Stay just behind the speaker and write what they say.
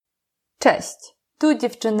Cześć, tu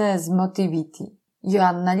dziewczyny z Motivity,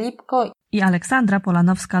 Joanna Lipko i Aleksandra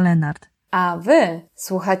Polanowska-Lenart. A Wy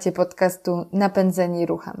słuchacie podcastu Napędzeni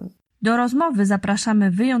Ruchem. Do rozmowy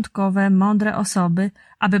zapraszamy wyjątkowe, mądre osoby,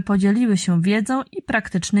 aby podzieliły się wiedzą i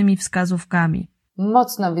praktycznymi wskazówkami.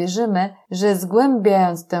 Mocno wierzymy, że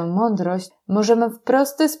zgłębiając tę mądrość możemy w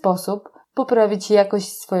prosty sposób poprawić jakość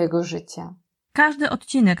swojego życia. Każdy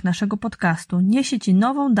odcinek naszego podcastu niesie Ci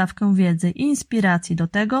nową dawkę wiedzy i inspiracji do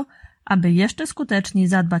tego, aby jeszcze skuteczniej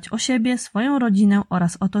zadbać o siebie, swoją rodzinę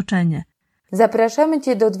oraz otoczenie. Zapraszamy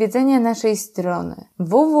Cię do odwiedzenia naszej strony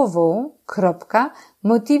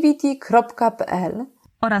www.motivity.pl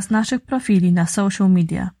oraz naszych profili na social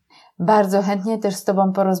media. Bardzo chętnie też z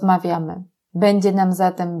Tobą porozmawiamy. Będzie nam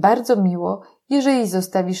zatem bardzo miło, jeżeli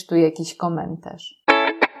zostawisz tu jakiś komentarz.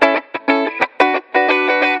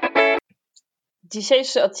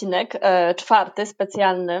 Dzisiejszy odcinek, czwarty,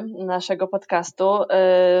 specjalny naszego podcastu,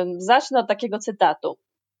 zacznę od takiego cytatu.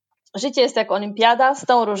 Życie jest jak olimpiada, z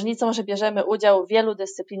tą różnicą, że bierzemy udział w wielu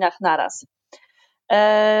dyscyplinach naraz.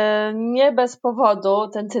 Nie bez powodu,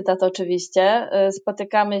 ten cytat oczywiście,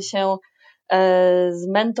 spotykamy się z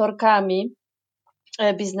mentorkami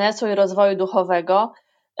biznesu i rozwoju duchowego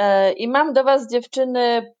i mam do Was,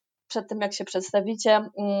 dziewczyny, przed tym jak się przedstawicie,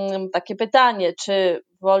 takie pytanie, czy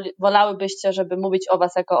wolałybyście, żeby mówić o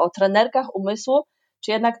Was jako o trenerkach umysłu,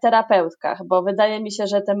 czy jednak terapeutkach, bo wydaje mi się,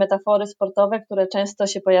 że te metafory sportowe, które często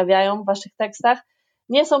się pojawiają w Waszych tekstach,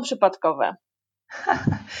 nie są przypadkowe.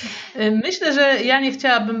 Myślę, że ja nie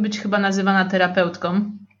chciałabym być chyba nazywana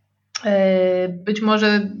terapeutką. Być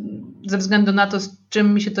może ze względu na to, z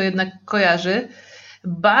czym mi się to jednak kojarzy.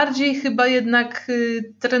 Bardziej chyba jednak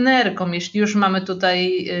trenerką, jeśli już mamy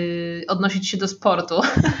tutaj odnosić się do sportu.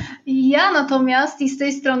 Ja natomiast, i z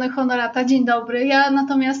tej strony Honorata, dzień dobry,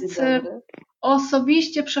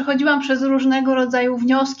 osobiście przechodziłam przez różnego rodzaju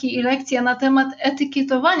wnioski i lekcje na temat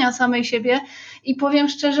etykietowania samej siebie i powiem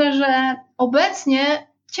szczerze, że obecnie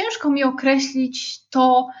ciężko mi określić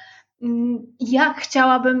to, jak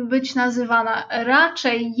chciałabym być nazywana.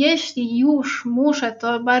 Raczej jeśli już muszę,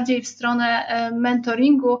 to bardziej w stronę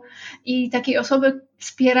mentoringu i takiej osoby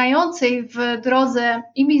wspierającej w drodze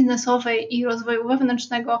i biznesowej, i rozwoju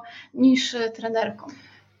wewnętrznego niż trenerką.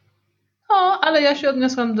 Ale ja się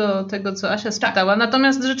odniosłam do tego, co Asia spytała.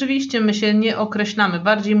 Natomiast rzeczywiście my się nie określamy.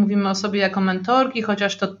 Bardziej mówimy o sobie jako mentorki,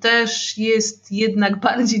 chociaż to też jest jednak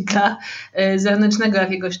bardziej dla zewnętrznego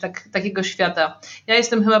jakiegoś takiego świata. Ja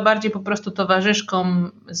jestem chyba bardziej po prostu towarzyszką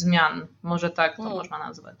zmian. Może tak to można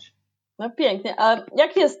nazwać. No pięknie. A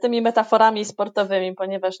jak jest z tymi metaforami sportowymi?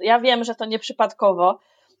 Ponieważ ja wiem, że to nieprzypadkowo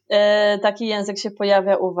taki język się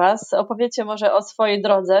pojawia u Was. Opowiedzcie może o swojej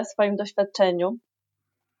drodze, swoim doświadczeniu.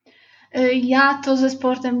 Ja to ze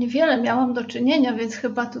sportem niewiele miałam do czynienia, więc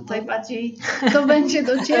chyba tutaj bardziej to będzie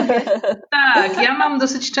do Ciebie. Tak, ja mam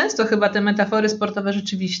dosyć często chyba te metafory sportowe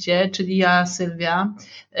rzeczywiście, czyli ja, Sylwia,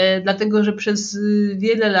 dlatego, że przez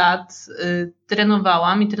wiele lat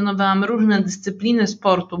trenowałam różne dyscypliny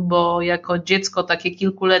sportu, bo jako dziecko takie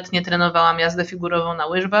kilkuletnie trenowałam jazdę figurową na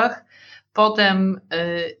łyżwach, potem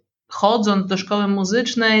chodząc do szkoły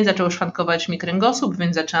muzycznej zaczął szwankować mi kręgosłup,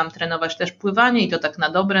 więc zaczęłam trenować też pływanie i to tak na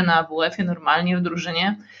dobre, na AWF-ie, normalnie w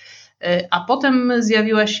drużynie. A potem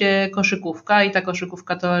zjawiła się koszykówka i ta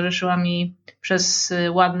koszykówka towarzyszyła mi przez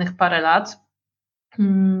ładnych parę lat.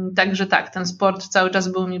 Także tak, ten sport cały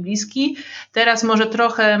czas był mi bliski. Teraz może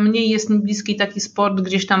trochę mniej jest mi bliski taki sport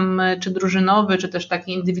gdzieś tam, czy drużynowy, czy też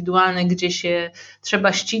taki indywidualny, gdzie się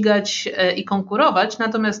trzeba ścigać i konkurować,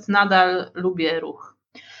 natomiast nadal lubię ruch.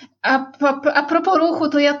 A propos ruchu,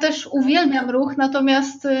 to ja też uwielbiam ruch,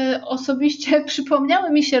 natomiast osobiście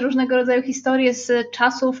przypomniały mi się różnego rodzaju historie z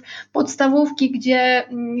czasów podstawówki, gdzie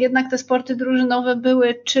jednak te sporty drużynowe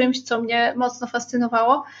były czymś, co mnie mocno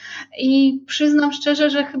fascynowało i przyznam szczerze,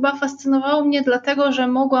 że chyba fascynowało mnie dlatego, że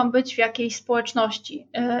mogłam być w jakiejś społeczności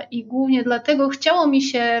i głównie dlatego chciało mi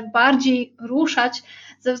się bardziej ruszać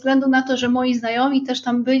ze względu na to, że moi znajomi też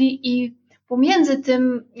tam byli i pomiędzy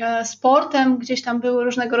tym sportem gdzieś tam były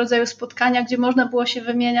różnego rodzaju spotkania, gdzie można było się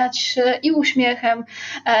wymieniać i uśmiechem,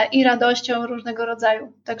 i radością różnego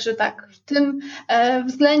rodzaju. Także tak, w tym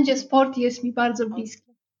względzie sport jest mi bardzo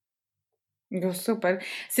bliski. No super.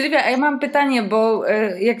 Sylwia, a ja mam pytanie, bo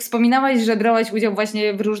jak wspominałaś, że brałaś udział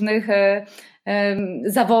właśnie w różnych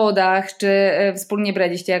zawodach, czy wspólnie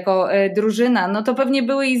braliście jako drużyna, no to pewnie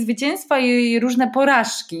były i zwycięstwa i różne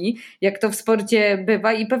porażki, jak to w sporcie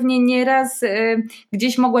bywa i pewnie nieraz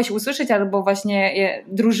gdzieś mogłaś usłyszeć, albo właśnie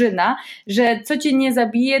drużyna, że co cię nie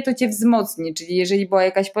zabije, to cię wzmocni, czyli jeżeli była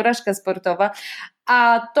jakaś porażka sportowa,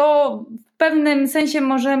 a to w pewnym sensie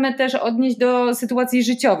możemy też odnieść do sytuacji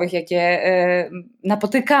życiowych, jakie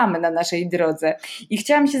napotykamy na naszej drodze. I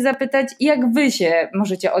chciałam się zapytać, jak wy się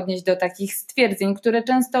możecie odnieść do takich stwierdzeń, które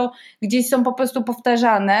często gdzieś są po prostu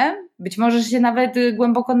powtarzane, być może się nawet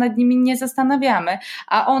głęboko nad nimi nie zastanawiamy,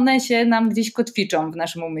 a one się nam gdzieś kotwiczą w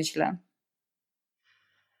naszym umyśle.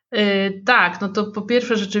 Tak, no to po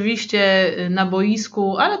pierwsze rzeczywiście na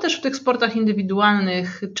boisku, ale też w tych sportach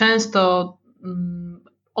indywidualnych często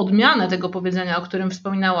odmianę tego powiedzenia, o którym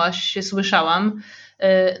wspominałaś, się słyszałam.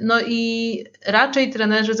 No i raczej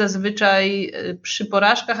trenerzy zazwyczaj przy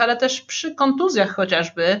porażkach, ale też przy kontuzjach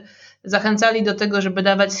chociażby zachęcali do tego, żeby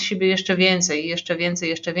dawać z siebie jeszcze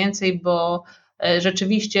więcej, bo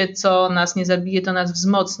rzeczywiście co nas nie zabije, to nas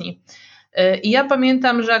wzmocni. I ja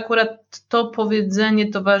pamiętam, że akurat to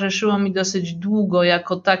powiedzenie towarzyszyło mi dosyć długo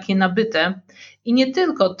jako takie nabyte. I nie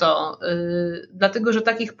tylko to, dlatego że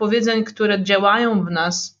takich powiedzeń, które działają w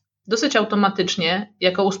nas dosyć automatycznie,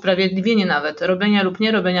 jako usprawiedliwienie nawet robienia lub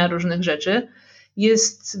nie robienia różnych rzeczy,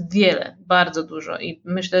 jest wiele, bardzo dużo. I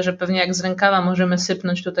myślę, że pewnie jak z rękawa możemy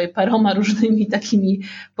sypnąć tutaj paroma różnymi takimi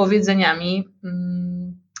powiedzeniami.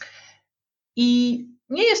 I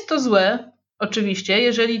nie jest to złe, oczywiście,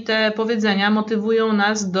 jeżeli te powiedzenia motywują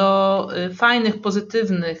nas do fajnych,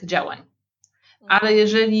 pozytywnych działań. Ale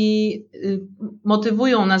jeżeli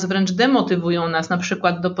motywują nas, wręcz demotywują nas na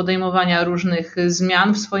przykład do podejmowania różnych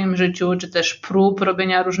zmian w swoim życiu, czy też prób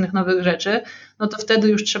robienia różnych nowych rzeczy, no to wtedy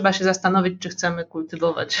już trzeba się zastanowić, czy chcemy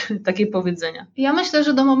kultywować takie powiedzenia. Ja myślę,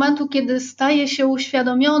 że do momentu, kiedy staje się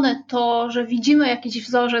uświadomione to, że widzimy jakiś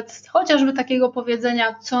wzorzec, chociażby takiego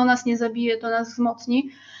powiedzenia, co nas nie zabije, to nas wzmocni,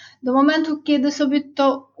 do momentu, kiedy sobie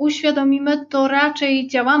to uświadomimy, to raczej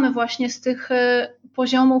działamy właśnie z tych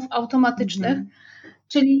poziomów automatycznych.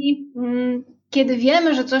 Czyli kiedy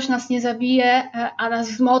wiemy, że coś nas nie zabije, a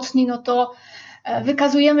nas wzmocni, no to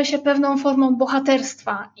wykazujemy się pewną formą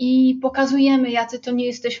bohaterstwa i pokazujemy, jacy to nie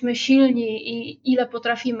jesteśmy silni i ile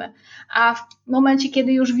potrafimy. A w momencie,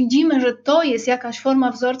 kiedy już widzimy, że to jest jakaś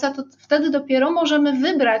forma wzorca, to wtedy dopiero możemy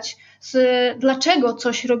wybrać, dlaczego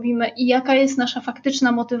coś robimy i jaka jest nasza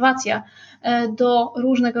faktyczna motywacja do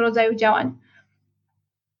różnego rodzaju działań.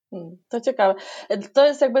 To ciekawe. To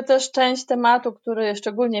jest jakby też część tematu, który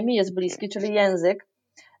szczególnie mi jest bliski, czyli język.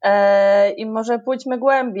 I może pójdźmy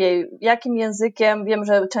głębiej. Jakim językiem, wiem,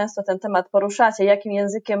 że często ten temat poruszacie, jakim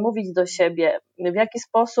językiem mówić do siebie, w jaki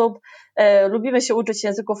sposób lubimy się uczyć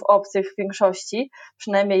języków obcych w większości,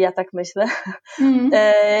 przynajmniej ja tak myślę.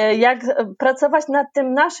 Jak pracować nad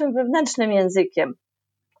tym naszym wewnętrznym językiem?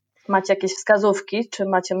 Macie jakieś wskazówki, czy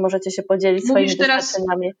możecie się podzielić swoimi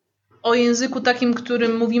doświadczeniami? O języku takim,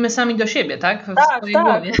 którym mówimy sami do siebie, tak? W swojej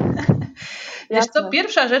głowie. Wiesz co,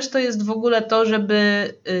 pierwsza rzecz to jest w ogóle to, żeby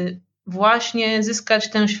właśnie zyskać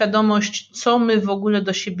tę świadomość, co my w ogóle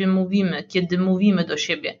do siebie mówimy, kiedy mówimy do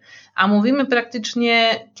siebie. A mówimy praktycznie,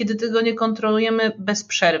 kiedy tego nie kontrolujemy, bez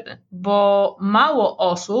przerwy, bo mało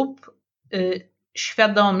osób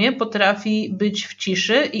świadomie potrafi być w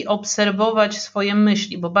ciszy i obserwować swoje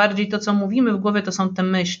myśli, bo bardziej to, co mówimy w głowie, to są te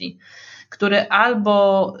myśli, które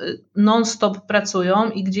albo non-stop pracują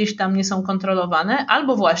i gdzieś tam nie są kontrolowane,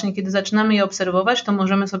 albo właśnie kiedy zaczynamy je obserwować, to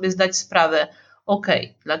możemy sobie zdać sprawę,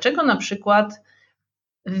 dlaczego na przykład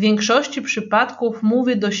w większości przypadków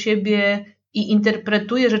mówię do siebie i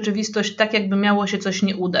interpretuję rzeczywistość tak, jakby miało się coś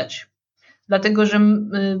nie udać. Dlatego, że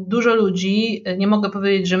dużo ludzi, nie mogę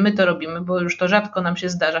powiedzieć, że my to robimy, bo już to rzadko nam się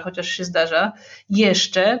zdarza, chociaż się zdarza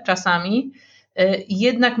jeszcze czasami,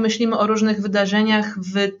 jednak myślimy o różnych wydarzeniach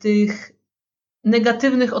w tych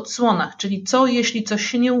negatywnych odsłonach, czyli co jeśli coś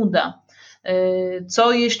się nie uda,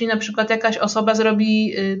 co jeśli na przykład jakaś osoba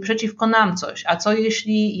zrobi przeciwko nam coś, a co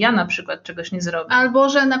jeśli ja na przykład czegoś nie zrobię. Albo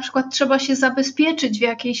że na przykład trzeba się zabezpieczyć w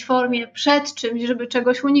jakiejś formie przed czymś, żeby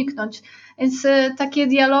czegoś uniknąć. Więc takie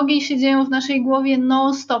dialogi się dzieją w naszej głowie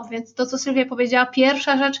non-stop, więc to, co Sylwia powiedziała,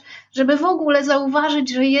 pierwsza rzecz, żeby w ogóle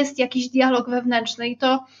zauważyć, że jest jakiś dialog wewnętrzny i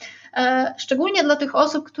to szczególnie dla tych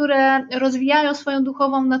osób, które rozwijają swoją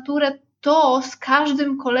duchową naturę, to z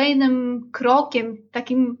każdym kolejnym krokiem,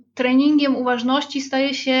 takim treningiem uważności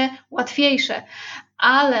staje się łatwiejsze.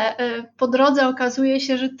 Ale po drodze okazuje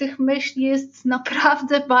się, że tych myśli jest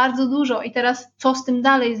naprawdę bardzo dużo. I teraz co z tym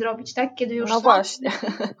dalej zrobić, tak? Kiedy już właśnie.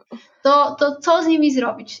 To co z nimi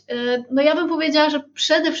zrobić? No ja bym powiedziała, że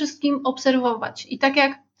przede wszystkim obserwować. I tak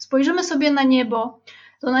jak spojrzymy sobie na niebo,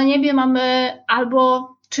 to na niebie mamy albo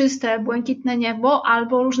czyste, błękitne niebo,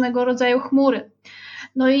 albo różnego rodzaju chmury.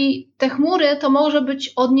 No i te chmury to może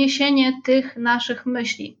być odniesienie tych naszych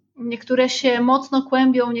myśli. Niektóre się mocno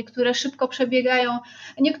kłębią, niektóre szybko przebiegają,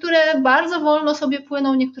 niektóre bardzo wolno sobie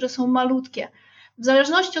płyną, niektóre są malutkie. W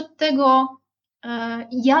zależności od tego,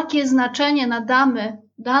 jakie znaczenie nadamy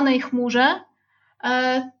danej chmurze,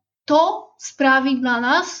 to sprawi dla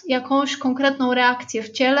nas jakąś konkretną reakcję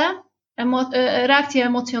w ciele, reakcję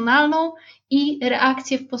emocjonalną i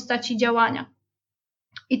reakcję w postaci działania.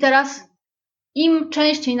 I teraz im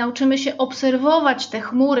częściej nauczymy się obserwować te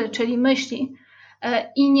chmury, czyli myśli,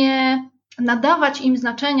 i nie nadawać im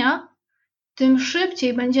znaczenia, tym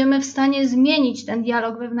szybciej będziemy w stanie zmienić ten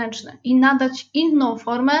dialog wewnętrzny i nadać inną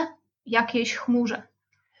formę jakiejś chmurze.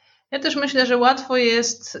 Ja też myślę, że łatwo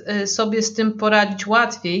jest sobie z tym poradzić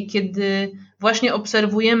łatwiej, kiedy właśnie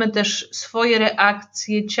obserwujemy też swoje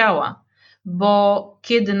reakcje ciała, bo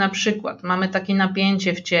kiedy na przykład mamy takie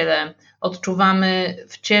napięcie w ciele, odczuwamy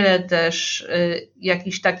w ciele też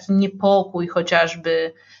jakiś taki niepokój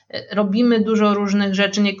chociażby, robimy dużo różnych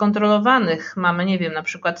rzeczy niekontrolowanych, mamy, nie wiem, na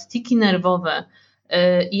przykład tiki nerwowe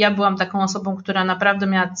i ja byłam taką osobą, która naprawdę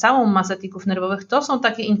miała całą masę tików nerwowych, to są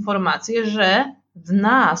takie informacje, że w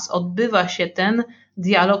nas odbywa się ten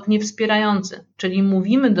dialog niewspierający, czyli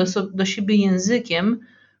mówimy do siebie językiem,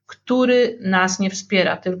 który nas nie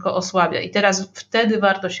wspiera, tylko osłabia. I teraz wtedy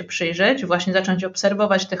warto się przyjrzeć, właśnie zacząć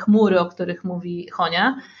obserwować te chmury, o których mówi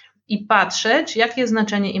Honia i patrzeć, jakie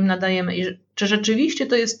znaczenie im nadajemy i czy rzeczywiście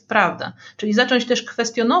to jest prawda. Czyli zacząć też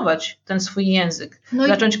kwestionować ten swój język,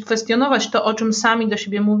 zacząć kwestionować to, o czym sami do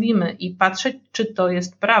siebie mówimy i patrzeć, czy to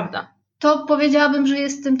jest prawda. To powiedziałabym, że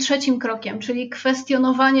jest tym trzecim krokiem, czyli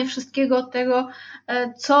kwestionowanie wszystkiego tego,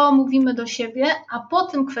 co mówimy do siebie, a po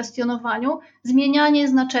tym kwestionowaniu zmienianie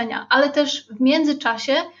znaczenia, ale też w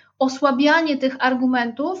międzyczasie osłabianie tych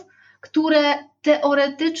argumentów, które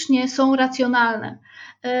teoretycznie są racjonalne.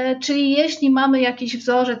 Czyli jeśli mamy jakiś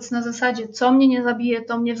wzorzec na zasadzie, co mnie nie zabije,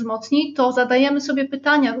 to mnie wzmocni, to zadajemy sobie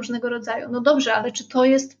pytania różnego rodzaju. No dobrze, ale czy to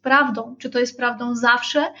jest prawdą? Czy to jest prawdą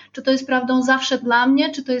zawsze? Czy to jest prawdą zawsze dla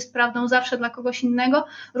mnie? Czy to jest prawdą zawsze dla kogoś innego?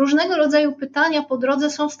 Różnego rodzaju pytania po drodze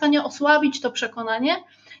są w stanie osłabić to przekonanie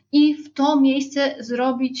i w to miejsce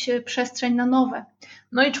zrobić przestrzeń na nowe.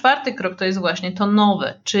 No i czwarty krok to jest właśnie to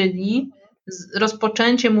nowe, czyli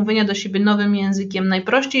rozpoczęcie mówienia do siebie nowym językiem,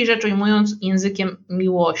 najprościej rzecz ujmując językiem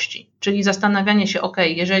miłości, czyli zastanawianie się,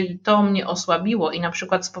 jeżeli to mnie osłabiło i na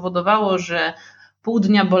przykład spowodowało, że pół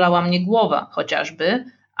dnia bolała mnie głowa chociażby,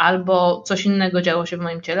 albo coś innego działo się w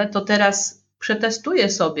moim ciele, to teraz przetestuję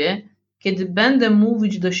sobie, kiedy będę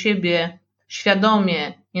mówić do siebie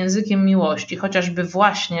świadomie językiem miłości, chociażby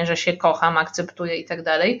właśnie, że się kocham, akceptuję i tak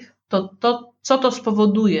dalej, to co to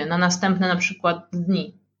spowoduje na następne na przykład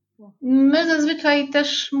dni. My zazwyczaj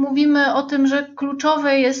też mówimy o tym, że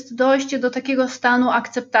kluczowe jest dojście do takiego stanu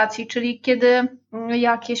akceptacji, czyli kiedy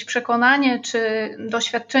jakieś przekonanie czy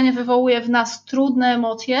doświadczenie wywołuje w nas trudne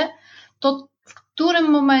emocje, to w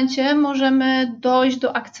którym momencie możemy dojść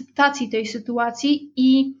do akceptacji tej sytuacji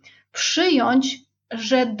i przyjąć,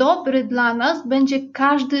 że dobry dla nas będzie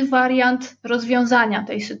każdy wariant rozwiązania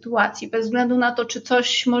tej sytuacji, bez względu na to, czy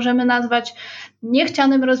coś możemy nazwać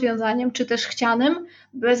niechcianym rozwiązaniem, czy też chcianym,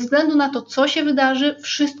 bez względu na to, co się wydarzy,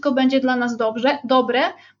 wszystko będzie dla nas dobre,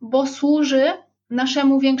 bo służy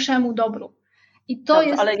naszemu większemu dobru. I to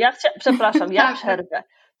jest... Ale przepraszam, ja przerwę.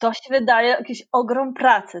 To się wydaje jakiś ogrom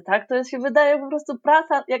pracy, tak? To się wydaje po prostu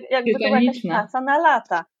praca, jakby to była jakaś praca na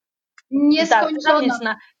lata.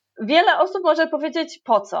 Nieskończona. Wiele osób może powiedzieć,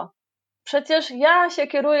 po co? Przecież ja się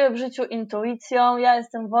kieruję w życiu intuicją, ja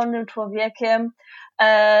jestem wolnym człowiekiem.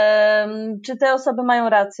 Czy te osoby mają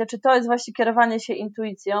rację? Czy to jest właśnie kierowanie się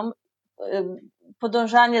intuicją?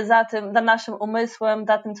 Podążanie za naszym umysłem,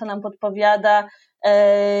 za tym, co nam podpowiada,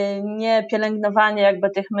 nie pielęgnowanie jakby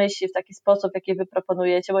tych myśli w taki sposób, jaki wy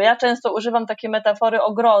proponujecie, bo ja często używam takiej metafory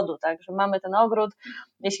ogrodu, tak, że mamy ten ogród,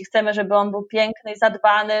 jeśli chcemy, żeby on był piękny i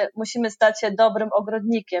zadbany, musimy stać się dobrym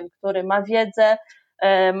ogrodnikiem, który ma wiedzę,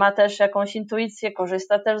 ma też jakąś intuicję,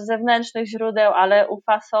 korzysta też z zewnętrznych źródeł, ale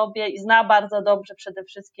ufa sobie i zna bardzo dobrze przede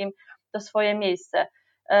wszystkim to swoje miejsce.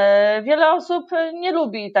 Wiele osób nie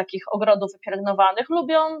lubi takich ogrodów wypielęgnowanych,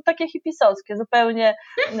 lubią takie hipisowskie, zupełnie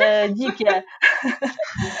dzikie.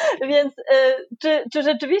 Więc czy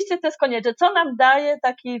rzeczywiście to jest konieczne? Co nam daje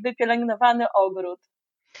taki wypielęgnowany ogród?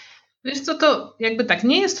 Wiesz co, to jakby tak,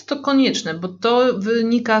 nie jest to konieczne, bo to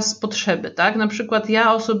wynika z potrzeby, tak? Na przykład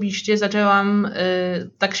ja osobiście zaczęłam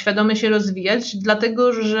tak świadomie się rozwijać,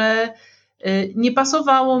 dlatego że nie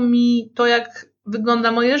pasowało mi to, jak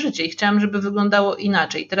wygląda moje życie i chciałam, żeby wyglądało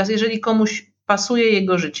inaczej. Teraz jeżeli komuś pasuje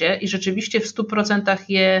jego życie i rzeczywiście w 100%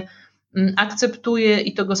 je akceptuje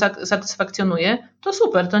i to go satysfakcjonuje, to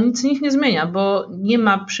super, to nic z nich nie zmienia, bo nie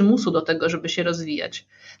ma przymusu do tego, żeby się rozwijać.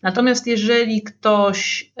 Natomiast jeżeli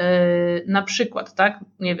ktoś na przykład, tak,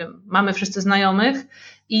 nie wiem, mamy wszyscy znajomych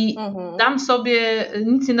i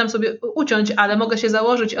nic nie dam sobie uciąć, ale mogę się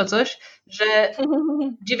założyć o coś, że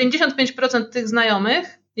 95% tych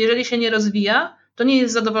znajomych, jeżeli się nie rozwija, to nie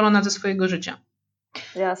jest zadowolona ze swojego życia.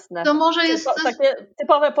 Jasne. To może jest takie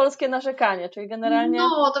typowe polskie narzekanie, czyli generalnie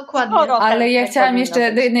dokładnie. Ale ja chciałam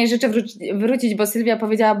jeszcze do jednej rzeczy wrócić, bo Sylwia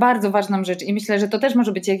powiedziała bardzo ważną rzecz i myślę, że to też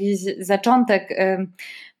może być jakiś zaczątek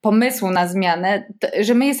pomysłu na zmianę,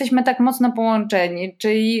 że my jesteśmy tak mocno połączeni,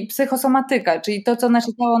 czyli psychosomatyka, czyli to, co nasze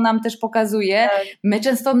ciało nam też pokazuje, my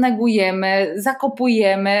często negujemy,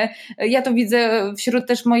 zakopujemy. Ja to widzę wśród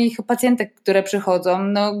też moich pacjentek, które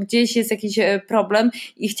przychodzą, gdzieś jest jakiś problem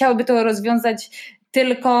i chciałyby to rozwiązać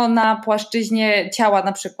tylko na płaszczyźnie ciała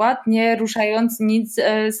na przykład, nie ruszając nic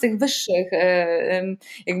z tych wyższych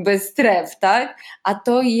jakby stref, tak? A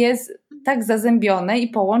to jest tak zazębione i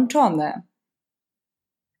połączone.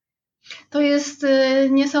 To jest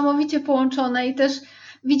niesamowicie połączone i też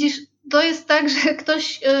widzisz, to jest tak, że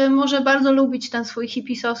ktoś może bardzo lubić ten swój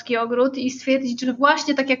hipisowski ogród i stwierdzić, że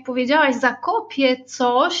właśnie tak jak powiedziałaś, zakopie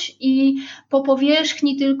coś i po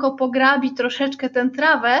powierzchni tylko pograbi troszeczkę tę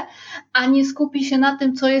trawę, a nie skupi się na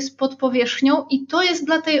tym, co jest pod powierzchnią i to jest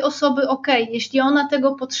dla tej osoby okej. Jeśli ona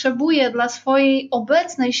tego potrzebuje dla swojej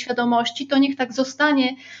obecnej świadomości, to niech tak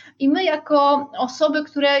zostanie. I my jako osoby,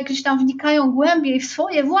 które gdzieś tam wnikają głębiej w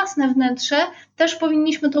swoje własne wnętrze, też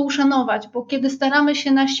powinniśmy to uszanować, bo kiedy staramy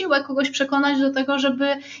się na siłę kogoś przekonać do tego, żeby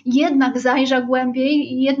jednak zajrzał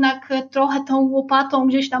głębiej i jednak trochę tą łopatą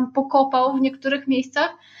gdzieś tam pokopał w niektórych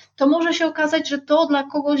miejscach, to może się okazać, że to dla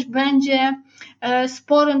kogoś będzie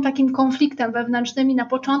sporym takim konfliktem wewnętrznym i na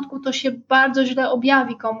początku to się bardzo źle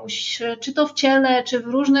objawi komuś, czy to w ciele, czy w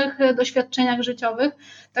różnych doświadczeniach życiowych.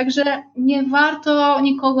 Także nie warto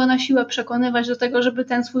nikogo na siłę przekonywać do tego, żeby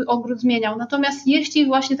ten swój ogród zmieniał. Natomiast jeśli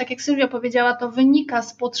właśnie, tak jak Sylwia powiedziała, to wynika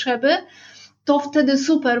z potrzeby, to wtedy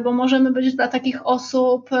super, bo możemy być dla takich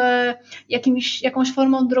osób jakąś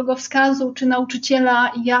formą drogowskazu czy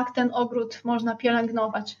nauczyciela, jak ten ogród można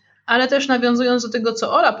pielęgnować. Ale też nawiązując do tego,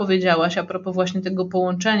 co Ola powiedziałaś a propos właśnie tego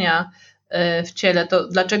połączenia w ciele, to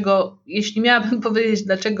dlaczego, jeśli miałabym powiedzieć,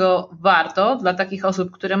 dlaczego warto dla takich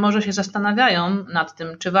osób, które może się zastanawiają nad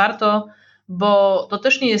tym, czy warto, bo to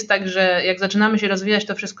też nie jest tak, że jak zaczynamy się rozwijać,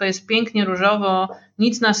 to wszystko jest pięknie, różowo,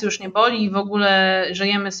 nic nas już nie boli i w ogóle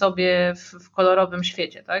żyjemy sobie w kolorowym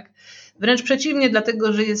świecie, tak? Wręcz przeciwnie,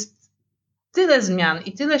 dlatego, że jest tyle zmian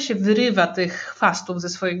i tyle się wyrywa tych chwastów ze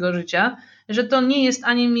swojego życia, że to nie jest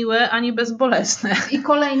ani miłe, ani bezbolesne. I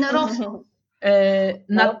kolejne rosną.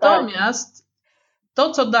 Natomiast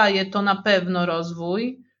to, co daje to na pewno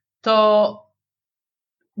rozwój, to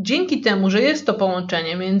dzięki temu, że jest to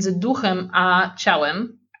połączenie między duchem a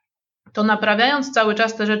ciałem, to naprawiając cały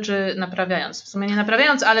czas te rzeczy, w sumie nie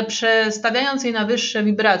naprawiając, ale przestawiając je na wyższe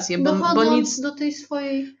wibracje. Dochodząc do tej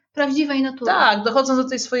swojej prawdziwej natury. Tak, dochodząc do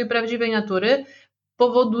tej swojej prawdziwej natury,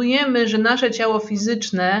 powodujemy, że nasze ciało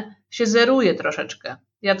fizyczne się zeruje troszeczkę.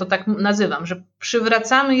 Ja to tak nazywam, że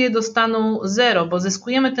przywracamy je do stanu zero, bo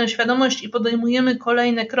zyskujemy tę świadomość i podejmujemy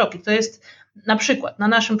kolejne kroki. To jest na przykład, na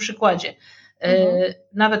naszym przykładzie,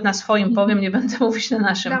 nawet na swoim powiem, nie będę mówić na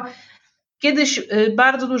naszym. Dawaj. Kiedyś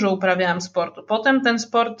bardzo dużo uprawiałam sportu. Potem ten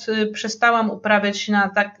sport przestałam uprawiać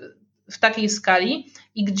w takiej skali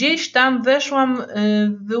i gdzieś tam weszłam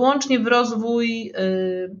wyłącznie w rozwój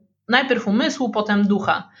najpierw umysłu, potem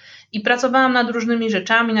ducha. I pracowałam nad różnymi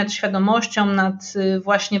rzeczami, nad świadomością, nad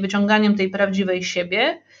właśnie wyciąganiem tej prawdziwej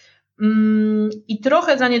siebie i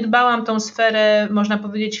trochę zaniedbałam tą sferę, można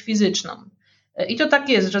powiedzieć, fizyczną. I to tak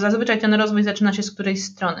jest, że zazwyczaj ten rozwój zaczyna się z którejś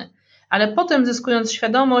strony. Ale potem zyskując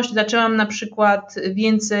świadomość, zaczęłam na przykład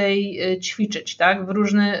więcej ćwiczyć, tak?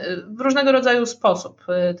 w różnego rodzaju sposób.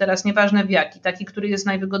 Teraz nieważne w jaki, taki, który jest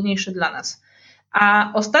najwygodniejszy dla nas.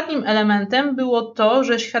 A ostatnim elementem było to,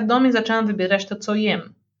 że świadomie zaczęłam wybierać to, co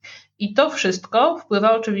jem. I to wszystko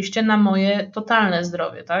wpływa oczywiście na moje totalne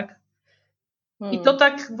zdrowie, tak? I to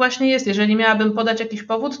tak właśnie jest. Jeżeli miałabym podać jakiś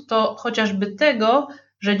powód, to chociażby tego,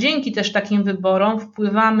 że dzięki też takim wyborom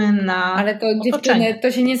wpływamy na Ale to otoczenie. Dziewczyny,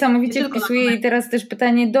 to się niesamowicie wpisuje i teraz też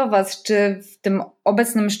pytanie do Was, czy w tym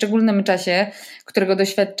obecnym szczególnym czasie, którego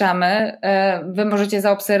doświadczamy, Wy możecie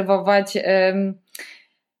zaobserwować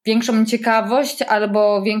większą ciekawość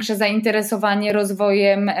albo większe zainteresowanie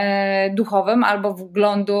rozwojem duchowym albo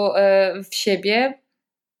wglądu w siebie.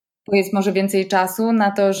 Bo jest może więcej czasu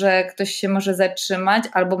na to, że ktoś się może zatrzymać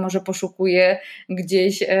albo może poszukuje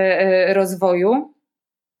gdzieś rozwoju.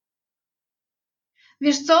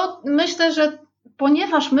 Wiesz co, myślę, że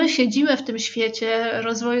ponieważ my siedzimy w tym świecie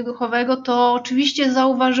rozwoju duchowego, to oczywiście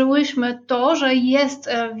zauważyłyśmy to, że jest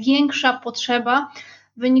większa potrzeba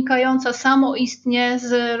wynikająca samoistnie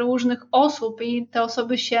z różnych osób i te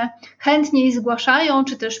osoby się chętniej zgłaszają,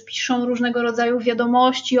 czy też piszą różnego rodzaju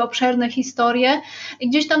wiadomości, obszerne historie i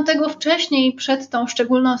gdzieś tam tego wcześniej, przed tą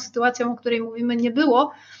szczególną sytuacją, o której mówimy, nie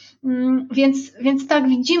było, więc tak,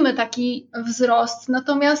 widzimy taki wzrost,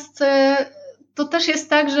 natomiast to też jest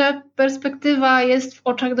tak, że perspektywa jest w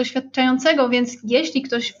oczach doświadczającego, więc jeśli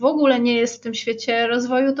ktoś w ogóle nie jest w tym świecie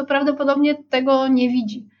rozwoju, to prawdopodobnie tego nie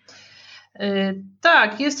widzi.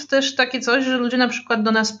 Tak, jest też takie coś, że ludzie na przykład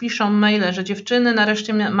do nas piszą maile, że dziewczyny,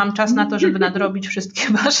 nareszcie mam czas na to, żeby nadrobić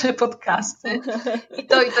wszystkie wasze podcasty. I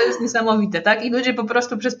to jest niesamowite, tak? I ludzie po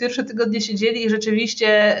prostu przez pierwsze tygodnie siedzieli i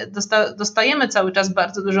rzeczywiście dostajemy cały czas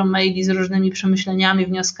bardzo dużo maili z różnymi przemyśleniami,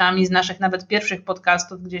 wnioskami z naszych nawet pierwszych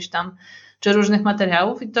podcastów gdzieś tam, czy różnych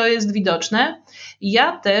materiałów i to jest widoczne. I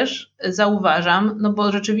ja też zauważam, no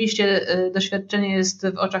bo rzeczywiście doświadczenie jest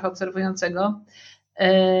w oczach obserwującego,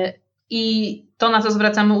 i to, na co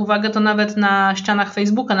zwracamy uwagę, to nawet na ścianach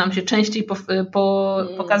Facebooka nam się częściej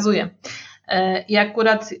pokazuje. I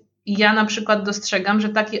akurat ja na przykład dostrzegam, że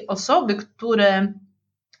takie osoby, które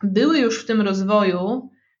były już w tym rozwoju,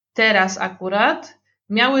 teraz akurat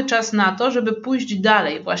miały czas na to, żeby pójść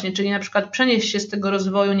dalej właśnie, czyli na przykład przenieść się z tego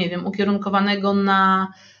rozwoju, nie wiem, ukierunkowanego na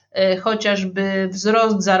chociażby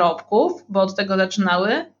wzrost zarobków, bo od tego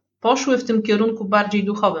zaczynały, poszły w tym kierunku bardziej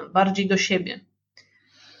duchowym, bardziej do siebie.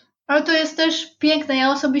 Ale to jest też piękne.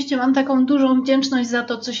 Ja osobiście mam taką dużą wdzięczność za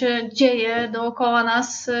to, co się dzieje dookoła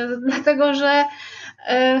nas, dlatego że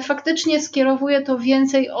faktycznie skierowuje to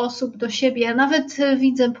więcej osób do siebie. Ja nawet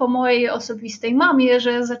widzę po mojej osobistej mamie,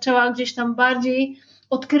 że zaczęła gdzieś tam bardziej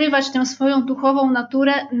odkrywać tę swoją duchową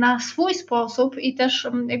naturę na swój sposób i też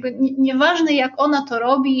jakby nieważne jak ona to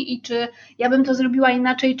robi i czy ja bym to zrobiła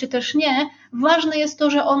inaczej, czy też nie, ważne jest to,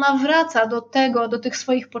 że ona wraca do tych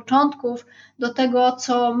swoich początków, do tego,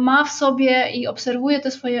 co ma w sobie i obserwuje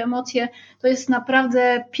te swoje emocje. To jest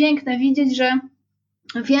naprawdę piękne widzieć, że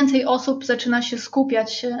więcej osób zaczyna się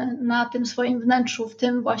skupiać na tym swoim wnętrzu w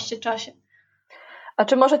tym właśnie czasie. A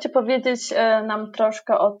czy możecie powiedzieć nam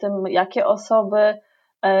troszkę o tym, jakie osoby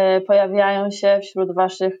pojawiają się wśród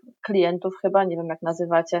waszych klientów, chyba, nie wiem jak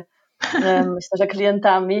nazywacie, myślę, że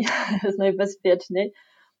klientami jest najbezpieczniej.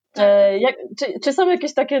 Czy są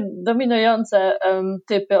jakieś takie dominujące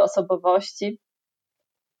typy osobowości?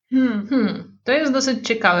 To jest dosyć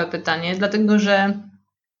ciekawe pytanie, dlatego że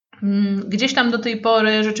gdzieś tam do tej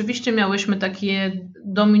pory rzeczywiście miałyśmy takie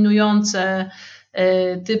dominujące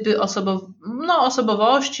typy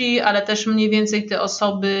osobowości, ale też mniej więcej te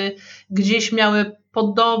osoby gdzieś miały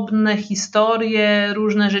podobne historie,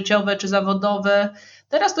 różne życiowe czy zawodowe.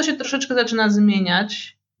 Teraz to się troszeczkę zaczyna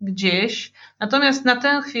zmieniać gdzieś. Natomiast na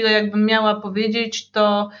tę chwilę, jakbym miała powiedzieć,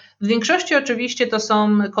 to w większości oczywiście to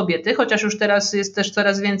są kobiety, chociaż już teraz jest też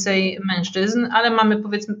coraz więcej mężczyzn, ale mamy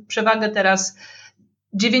powiedzmy przewagę teraz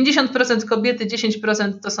 90% kobiety,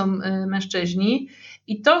 10% to są mężczyźni.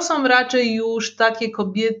 I to są raczej już takie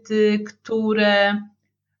kobiety, które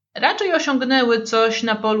raczej osiągnęły coś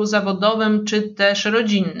na polu zawodowym czy też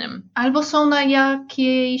rodzinnym. Albo są na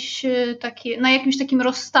jakimś takim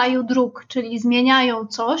rozstaju dróg, czyli zmieniają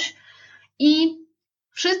coś i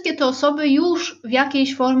wszystkie te osoby już w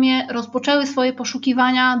jakiejś formie rozpoczęły swoje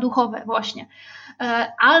poszukiwania duchowe właśnie.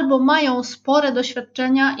 Albo mają spore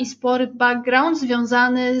doświadczenia i spory background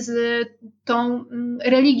związany z tą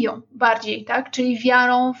religią bardziej, tak? Czyli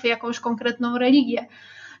wiarą w jakąś konkretną religię.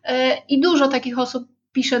 I dużo takich osób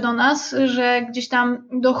pisze do nas, że gdzieś tam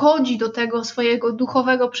dochodzi do tego swojego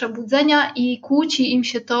duchowego przebudzenia i kłóci im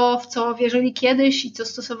się to, w co wierzyli kiedyś i co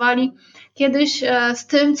stosowali kiedyś z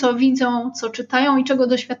tym, co widzą, co czytają i czego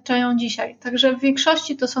doświadczają dzisiaj. Także w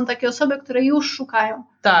większości to są takie osoby, które już szukają.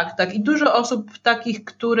 Tak. I dużo osób takich,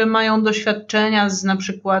 które mają doświadczenia z na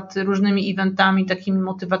przykład różnymi eventami takimi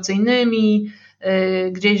motywacyjnymi,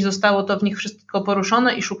 gdzieś zostało to w nich wszystko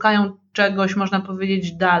poruszone i szukają czegoś, można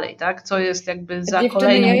powiedzieć, dalej, tak? Co jest jakby za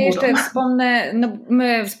kolejną górą. Ja jeszcze wspomnę,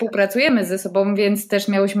 my współpracujemy ze sobą, więc też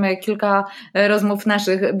miałyśmy kilka rozmów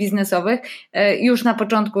naszych biznesowych już na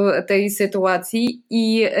początku tej sytuacji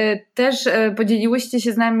i też podzieliłyście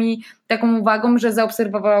się z nami taką uwagą, że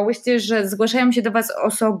zaobserwowałyście, że zgłaszają się do was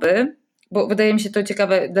osoby, bo wydaje mi się to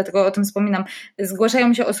ciekawe, dlatego o tym wspominam,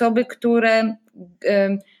 zgłaszają się osoby, które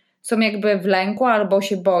są jakby w lęku albo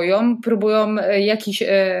się boją, próbują jakieś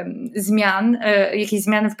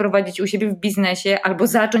zmiany wprowadzić u siebie w biznesie albo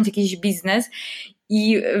zacząć jakiś biznes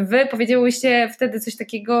i wy powiedziałyście wtedy coś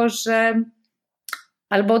takiego, że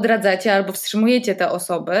albo odradzacie, albo wstrzymujecie te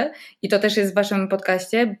osoby i to też jest w waszym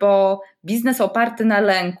podcaście, bo biznes oparty na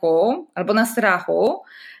lęku albo na strachu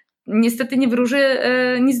niestety nie wróży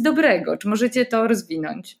nic dobrego. Czy możecie to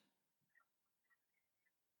rozwinąć?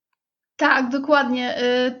 Tak, dokładnie.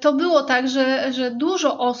 To było tak, że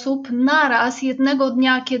dużo osób naraz jednego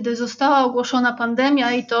dnia, kiedy została ogłoszona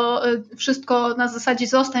pandemia i to wszystko na zasadzie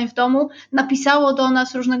zostań w domu, napisało do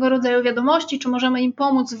nas różnego rodzaju wiadomości, czy możemy im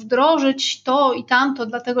pomóc wdrożyć to i tamto,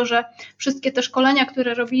 dlatego że wszystkie te szkolenia,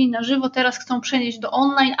 które robili na żywo, teraz chcą przenieść do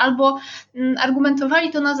online, albo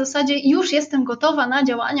argumentowali to na zasadzie już jestem gotowa na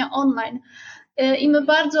działania online. I my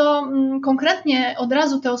bardzo konkretnie od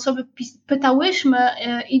razu te osoby pytałyśmy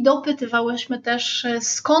i dopytywałyśmy też,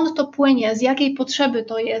 skąd to płynie, z jakiej potrzeby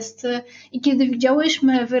to jest. I kiedy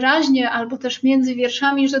widziałyśmy wyraźnie albo też między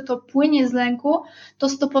wierszami, że to płynie z lęku, to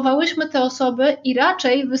stopowałyśmy te osoby i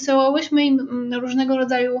raczej wysyłałyśmy im różnego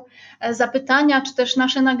rodzaju zapytania, czy też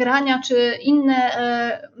nasze nagrania, czy inne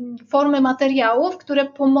formy materiałów, które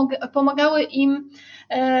pomagały im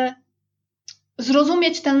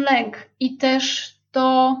zrozumieć ten lęk i też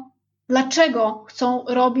to, dlaczego chcą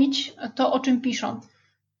robić to, o czym piszą.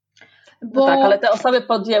 No tak, ale te osoby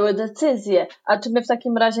podjęły decyzję. A czy my w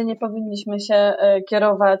takim razie nie powinniśmy się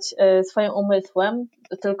kierować swoim umysłem,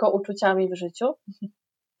 tylko uczuciami w życiu?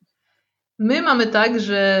 My mamy tak,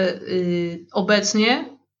 że obecnie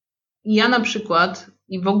ja na przykład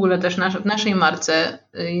i w ogóle też w naszej marce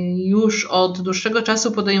już od dłuższego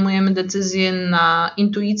czasu podejmujemy decyzje na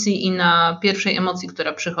intuicji i na pierwszej emocji,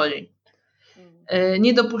 która przychodzi.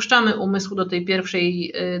 Nie dopuszczamy umysłu do tej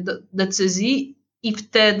pierwszej decyzji i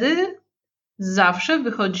wtedy zawsze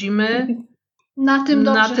wychodzimy na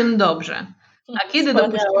tym dobrze. A kiedy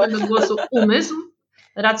dopuszczamy do głosu umysł,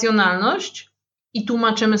 racjonalność i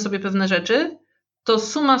tłumaczymy sobie pewne rzeczy, to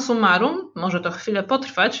summa summarum, może to chwilę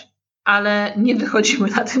potrwać, ale nie wychodzimy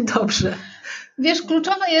na tym dobrze. Wiesz,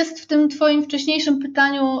 kluczowe jest w tym twoim wcześniejszym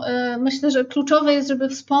pytaniu, myślę, że kluczowe jest, żeby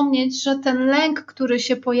wspomnieć, że ten lęk, który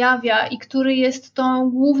się pojawia i który jest tą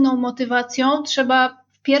główną motywacją, trzeba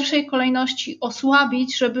w pierwszej kolejności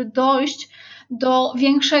osłabić, żeby dojść do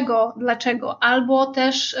większego dlaczego, albo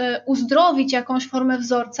też uzdrowić jakąś formę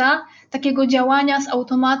wzorca takiego działania z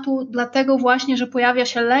automatu, dlatego właśnie, że pojawia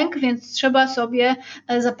się lęk, więc trzeba sobie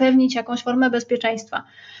zapewnić jakąś formę bezpieczeństwa.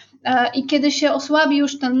 I kiedy się osłabi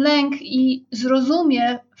już ten lęk i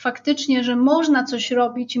zrozumie faktycznie, że można coś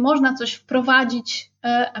robić i można coś wprowadzić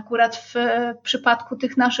akurat w przypadku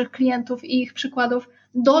tych naszych klientów i ich przykładów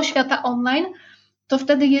do świata online, to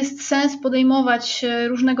wtedy jest sens podejmować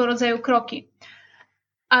różnego rodzaju kroki.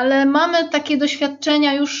 Ale mamy takie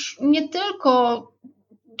doświadczenia już nie tylko,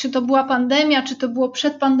 czy to była pandemia, czy to było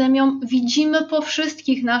przed pandemią, widzimy po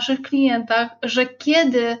wszystkich naszych klientach, że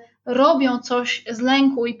kiedy robią coś z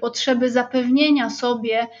lęku i potrzeby zapewnienia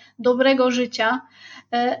sobie dobrego życia,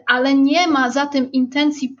 ale nie ma za tym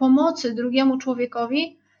intencji pomocy drugiemu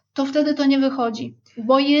człowiekowi, to wtedy to nie wychodzi,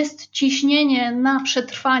 bo jest ciśnienie na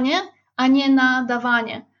przetrwanie, a nie na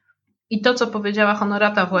dawanie. I to, co powiedziała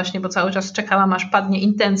Honorata właśnie, bo cały czas czekałam, aż padnie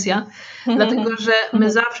intencja, dlatego, że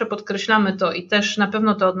my zawsze podkreślamy to i też na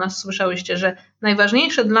pewno to od nas słyszałyście, że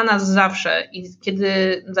najważniejsze dla nas zawsze i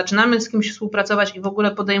kiedy zaczynamy z kimś współpracować i w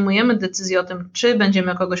ogóle podejmujemy decyzję o tym, czy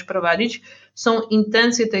będziemy kogoś prowadzić, są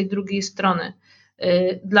intencje tej drugiej strony.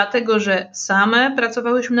 Dlatego, że same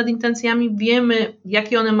pracowałyśmy nad intencjami, wiemy,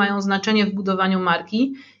 jakie one mają znaczenie w budowaniu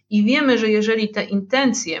marki i wiemy, że jeżeli te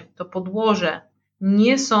intencje, to podłoże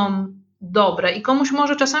nie są dobre i komuś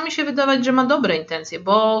może czasami się wydawać, że ma dobre intencje,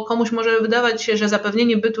 bo komuś może wydawać się, że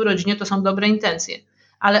zapewnienie bytu rodzinie to są dobre intencje,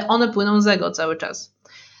 ale one płyną z ego cały czas.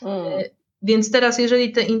 Więc teraz,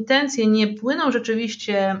 jeżeli te intencje nie płyną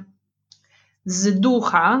rzeczywiście z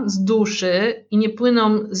ducha, z duszy i nie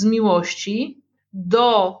płyną z miłości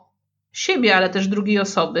do siebie, ale też drugiej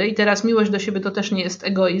osoby, i teraz miłość do siebie to też nie jest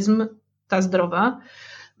egoizm, ta zdrowa,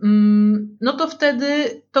 no to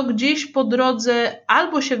wtedy to gdzieś po drodze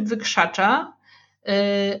albo się wykrzacza,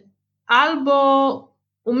 albo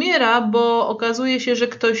umiera, bo okazuje się, że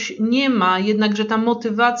ktoś nie ma, jednak że ta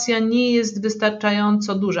motywacja nie jest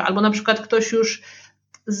wystarczająco duża. Albo na przykład ktoś już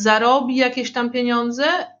zarobi jakieś tam pieniądze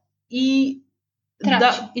i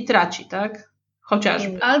traci, tak?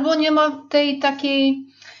 Chociażby. Albo nie ma tej takiej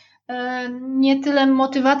nie tyle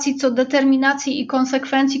motywacji, co determinacji i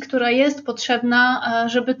konsekwencji, która jest potrzebna,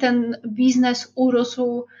 żeby ten biznes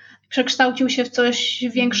urósł, przekształcił się w coś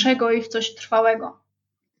większego i w coś trwałego.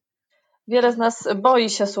 Wiele z nas boi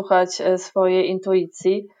się słuchać swojej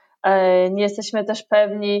intuicji. Nie jesteśmy też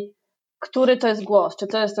pewni, który to jest głos. Czy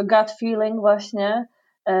to jest to gut feeling właśnie,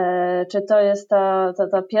 czy to jest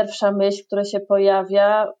ta pierwsza myśl, która się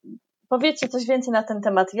pojawia. powiedzcie coś więcej na ten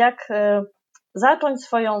temat. Jak zacząć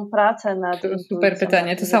swoją pracę nad intuicją? Super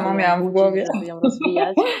pytanie, to samo miałam w głowie. Żeby ją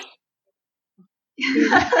rozwijać.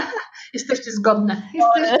 Jesteście zgodne.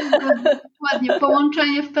 Dokładnie,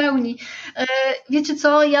 połączenie w pełni. Wiecie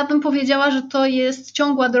co, ja bym powiedziała, że to jest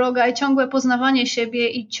ciągła droga i ciągłe poznawanie siebie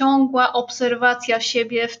i ciągła obserwacja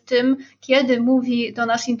siebie w tym, kiedy mówi do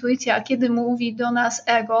nas intuicja, a kiedy mówi do nas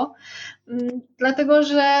ego. Dlatego,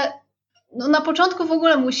 że na początku w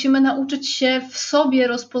ogóle musimy nauczyć się w sobie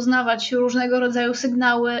rozpoznawać różnego rodzaju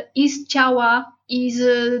sygnały i z ciała, i z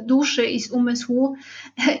duszy, i z umysłu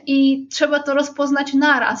i trzeba to rozpoznać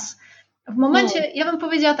naraz. W momencie, ja bym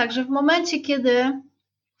powiedziała tak, że w momencie, kiedy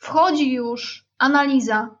wchodzi już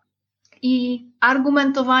analiza i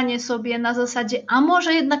argumentowanie sobie na zasadzie, a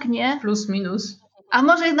może jednak nie, plus minus, a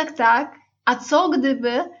może jednak tak, a co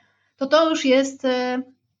gdyby, to już jest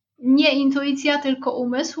nie intuicja, tylko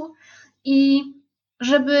umysł. I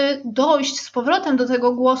żeby dojść z powrotem do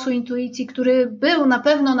tego głosu intuicji, który był na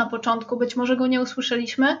pewno na początku, być może go nie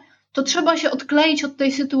usłyszeliśmy, to trzeba się odkleić od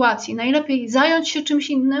tej sytuacji. Najlepiej zająć się czymś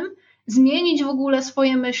innym, zmienić w ogóle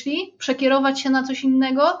swoje myśli, przekierować się na coś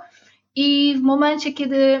innego i w momencie,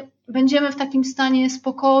 kiedy będziemy w takim stanie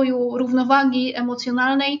spokoju, równowagi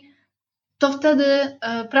emocjonalnej, to wtedy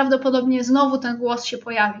prawdopodobnie znowu ten głos się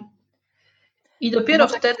pojawi. I dopiero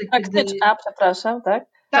wtedy, kiedy... przepraszam, tak?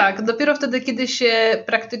 Tak, dopiero wtedy, kiedy się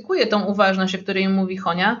praktykuje tą uważność, o której mówi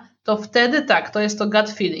Honia, to wtedy tak, to jest to gut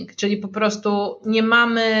feeling, czyli po prostu nie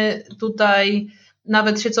mamy tutaj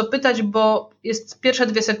nawet się co pytać, bo jest pierwsze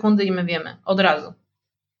 2 sekundy i my wiemy od razu.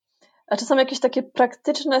 A czy są jakieś takie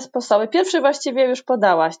praktyczne sposoby? Pierwszy właściwie już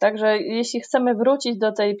podałaś, tak, że jeśli chcemy wrócić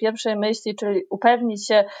do tej pierwszej myśli, czyli upewnić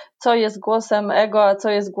się, co jest głosem ego, a co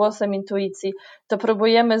jest głosem intuicji, to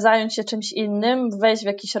próbujemy zająć się czymś innym, wejść w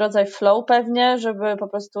jakiś rodzaj flow pewnie, żeby po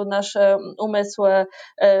prostu nasz umysł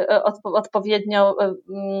odpowiednio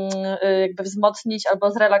jakby wzmocnić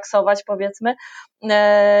albo zrelaksować, powiedzmy.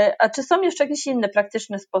 A czy są jeszcze jakieś inne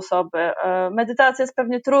praktyczne sposoby? Medytacja jest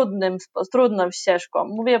pewnie trudną ścieżką.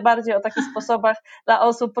 Mówię bardziej o takich sposobach dla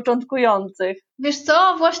osób początkujących. Wiesz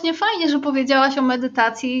co, właśnie fajnie, że powiedziałaś o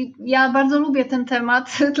medytacji. Ja bardzo lubię ten temat,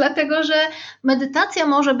 dlatego że medytacja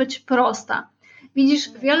może być prosta.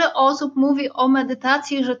 Widzisz, wiele osób mówi o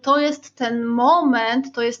medytacji, że to jest ten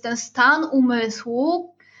moment, to jest ten stan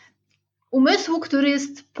umysłu, który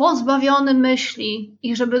jest pozbawiony myśli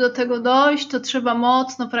i żeby do tego dojść, to trzeba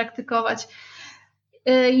mocno praktykować.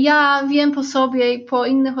 Ja wiem po sobie i po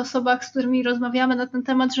innych osobach, z którymi rozmawiamy na ten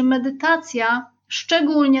temat, że medytacja,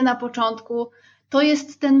 szczególnie na początku, to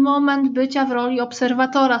jest ten moment bycia w roli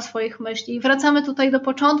obserwatora swoich myśli. Wracamy tutaj do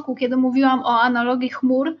początku, kiedy mówiłam o analogii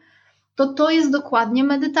chmur, to jest dokładnie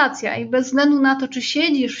medytacja i bez względu na to, czy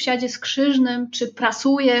siedzisz w siadzie skrzyżnym, czy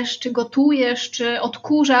prasujesz, czy gotujesz, czy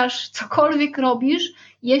odkurzasz, cokolwiek robisz,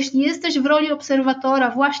 jeśli jesteś w roli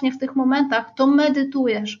obserwatora właśnie w tych momentach, to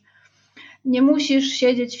medytujesz. Nie musisz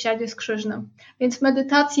siedzieć w siadzie skrzyżnym. Więc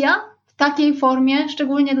medytacja w takiej formie,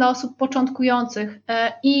 szczególnie dla osób początkujących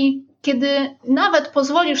i kiedy nawet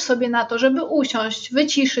pozwolisz sobie na to, żeby usiąść,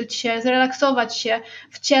 wyciszyć się, zrelaksować się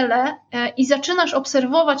w ciele i zaczynasz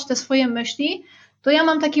obserwować te swoje myśli, to ja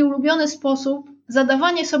mam taki ulubiony sposób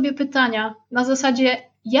zadawanie sobie pytania na zasadzie,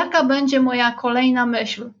 jaka będzie moja kolejna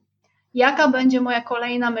myśl? Jaka będzie moja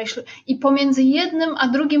kolejna myśl? I pomiędzy jednym a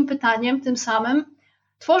drugim pytaniem, tym samym,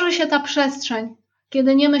 tworzy się ta przestrzeń,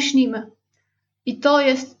 kiedy nie myślimy. I to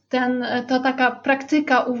jest to taka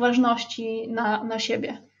praktyka uważności na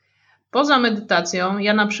siebie. Poza medytacją,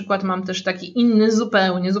 ja na przykład mam też taki inny,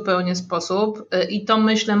 zupełnie sposób i to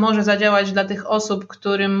myślę może zadziałać dla tych osób,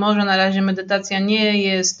 którym może na razie medytacja nie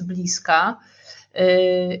jest bliska.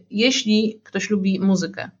 Jeśli ktoś lubi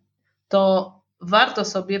muzykę, to warto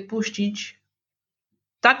sobie puścić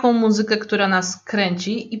taką muzykę, która nas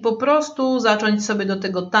kręci i po prostu zacząć sobie do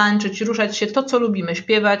tego tańczyć, ruszać się, to co lubimy,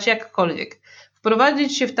 śpiewać, jakkolwiek.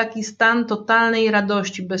 Wprowadzić się w taki stan totalnej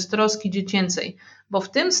radości, beztroski dziecięcej, bo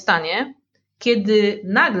w tym stanie, kiedy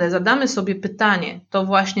nagle zadamy sobie pytanie, to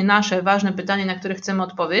właśnie nasze ważne pytanie, na które chcemy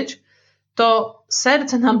odpowiedź, to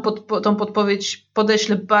serce nam tą podpowiedź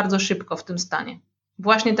podeśle bardzo szybko w tym stanie.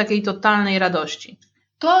 Właśnie takiej totalnej radości.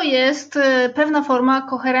 To jest pewna forma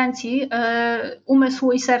koherencji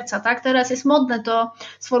umysłu i serca, tak? Teraz jest modne to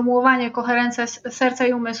sformułowanie koherencja serca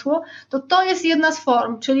i umysłu. To jest jedna z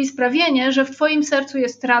form, czyli sprawienie, że w Twoim sercu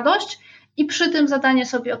jest radość i przy tym zadanie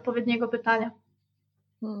sobie odpowiedniego pytania.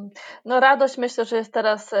 No radość myślę, że jest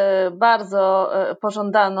teraz bardzo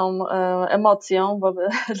pożądaną emocją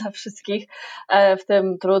dla wszystkich w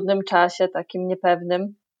tym trudnym czasie, takim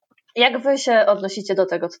niepewnym. Jak wy się odnosicie do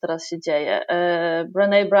tego, co teraz się dzieje?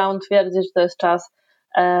 Brené Brown twierdzi, że to jest czas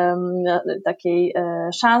takiej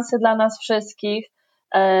szansy dla nas wszystkich.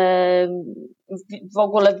 W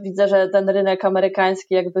ogóle widzę, że ten rynek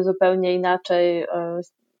amerykański jakby zupełnie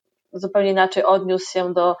inaczej odniósł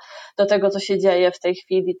się do tego, co się dzieje w tej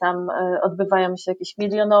chwili. Tam odbywają się jakieś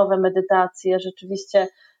milionowe medytacje, rzeczywiście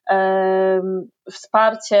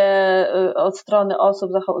wsparcie od strony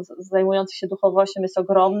osób zajmujących się duchowością jest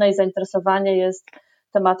ogromne i zainteresowanie jest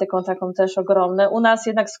tematyką taką też ogromne. U nas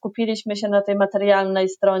jednak skupiliśmy się na tej materialnej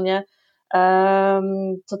stronie,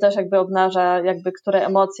 co też jakby obnaża, które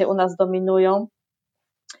emocje u nas dominują.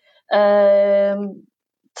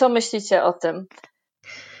 Co myślicie o tym?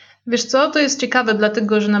 Wiesz co, to jest ciekawe,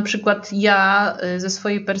 dlatego że na przykład ja ze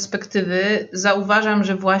swojej perspektywy zauważam,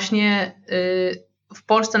 że właśnie w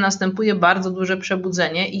Polsce następuje bardzo duże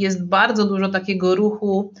przebudzenie i jest bardzo dużo takiego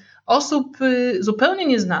ruchu osób zupełnie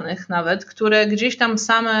nieznanych nawet, które gdzieś tam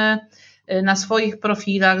same na swoich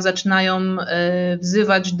profilach zaczynają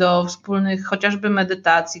wzywać do wspólnych chociażby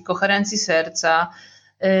medytacji, koherencji serca,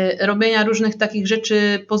 robienia różnych takich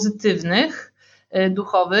rzeczy pozytywnych,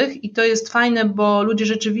 duchowych i to jest fajne, bo ludzie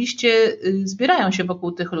rzeczywiście zbierają się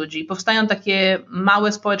wokół tych ludzi. Powstają takie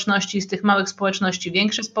małe społeczności, z tych małych społeczności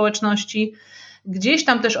większe społeczności. Gdzieś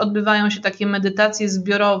tam też odbywają się takie medytacje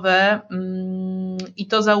zbiorowe i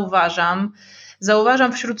to zauważam.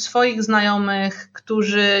 Zauważam wśród swoich znajomych,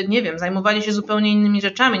 którzy, nie wiem, zajmowali się zupełnie innymi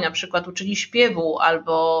rzeczami, na przykład uczyli śpiewu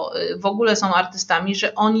albo w ogóle są artystami,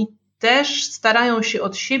 że oni też starają się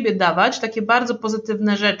od siebie dawać takie bardzo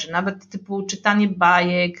pozytywne rzeczy, nawet typu czytanie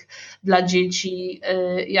bajek dla dzieci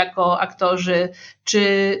jako aktorzy, czy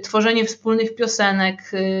tworzenie wspólnych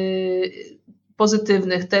piosenek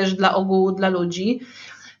pozytywnych też dla ogółu, dla ludzi.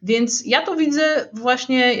 Więc ja to widzę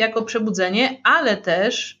właśnie jako przebudzenie, ale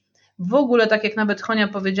też w ogóle, tak jak nawet Honia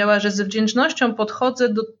powiedziała, że ze wdzięcznością podchodzę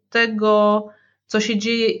do tego, co się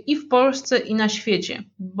dzieje i w Polsce, i na świecie,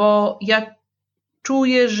 bo ja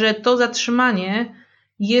czuję, że to zatrzymanie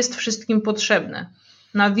jest wszystkim potrzebne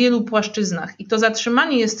na wielu płaszczyznach i to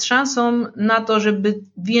zatrzymanie jest szansą na to, żeby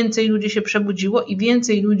więcej ludzi się przebudziło i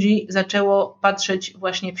więcej ludzi zaczęło patrzeć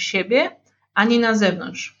właśnie w siebie, a nie na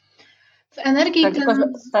zewnątrz. W energii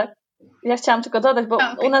tak. Ja chciałam tylko dodać, bo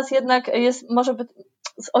u nas jednak jest, może być,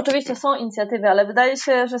 oczywiście są inicjatywy, ale wydaje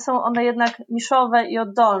się, że są one jednak niszowe i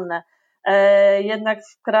oddolne. Jednak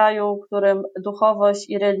w kraju, w którym duchowość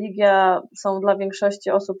i religia są dla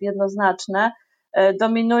większości osób jednoznaczne,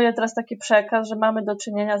 dominuje teraz taki przekaz, że mamy do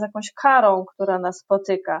czynienia z jakąś karą, która nas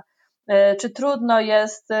spotyka. Czy trudno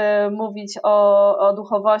jest mówić o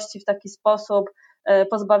duchowości w taki sposób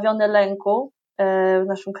pozbawiony lęku w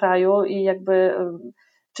naszym kraju i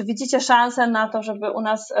czy widzicie szansę na to, żeby u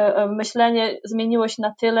nas myślenie zmieniło się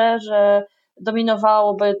na tyle, że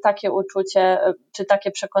dominowałoby takie uczucie, czy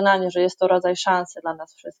takie przekonanie, że jest to rodzaj szansy dla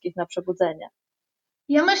nas wszystkich na przebudzenie?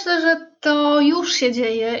 Ja myślę, że to już się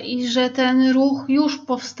dzieje i że ten ruch już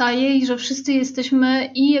powstaje i że wszyscy jesteśmy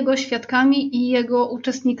i jego świadkami, i jego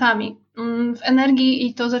uczestnikami. W energii,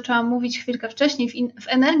 i to zaczęłam mówić chwilkę wcześniej, w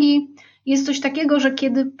energii jest coś takiego, że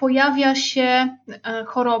kiedy pojawia się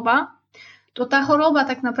choroba, to ta choroba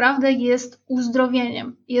tak naprawdę jest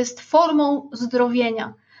uzdrowieniem, jest formą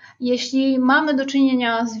zdrowienia. Jeśli mamy do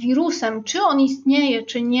czynienia z wirusem, czy on istnieje,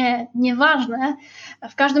 czy nie, nieważne,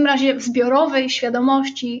 w każdym razie w zbiorowej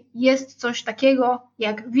świadomości jest coś takiego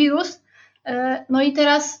jak wirus. No i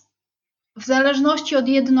teraz w zależności od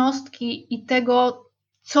jednostki i tego,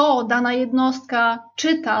 co dana jednostka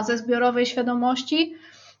czyta ze zbiorowej świadomości,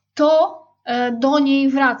 to do niej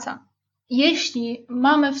wraca. Jeśli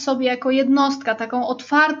mamy w sobie jako jednostka taką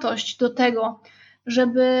otwartość do tego,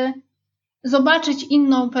 żeby zobaczyć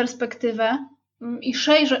inną perspektywę i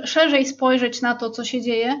szerzej spojrzeć na to, co się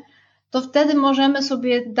dzieje, to wtedy możemy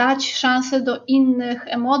sobie dać szansę do innych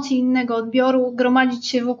emocji, innego odbioru, gromadzić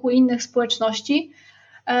się wokół innych społeczności.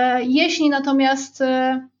 Jeśli natomiast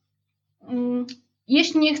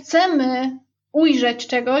jeśli nie chcemy ujrzeć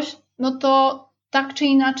czegoś, no to tak czy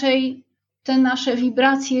inaczej te nasze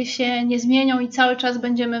wibracje się nie zmienią i cały czas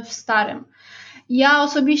będziemy w starym. Ja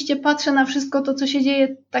osobiście patrzę na wszystko to, co się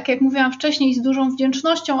dzieje, tak jak mówiłam wcześniej, z dużą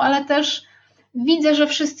wdzięcznością, ale też widzę, że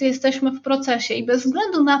wszyscy jesteśmy w procesie i bez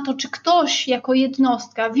względu na to, czy ktoś jako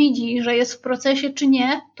jednostka widzi, że jest w procesie, czy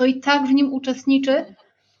nie, to i tak w nim uczestniczy,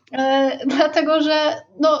 dlatego że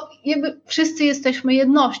jakby wszyscy jesteśmy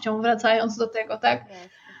jednością, wracając do tego, tak?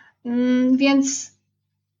 Więc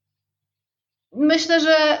myślę,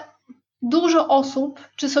 że dużo osób,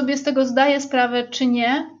 czy sobie z tego zdaje sprawę, czy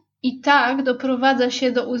nie, i tak doprowadza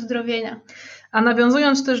się do uzdrowienia. A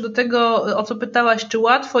nawiązując też do tego, o co pytałaś, czy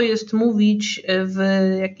łatwo jest mówić w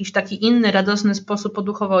jakiś taki inny, radosny sposób o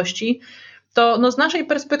duchowości, to no z naszej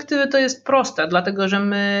perspektywy to jest proste, dlatego że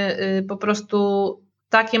my po prostu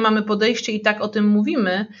takie mamy podejście i tak o tym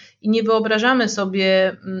mówimy i nie wyobrażamy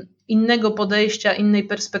sobie innego podejścia, innej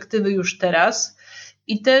perspektywy już teraz.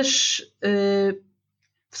 I też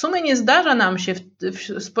w sumie nie zdarza nam się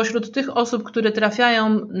spośród tych osób, które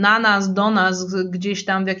trafiają na nas, do nas gdzieś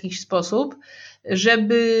tam w jakiś sposób,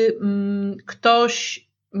 żeby ktoś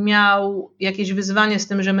miał jakieś wyzwanie z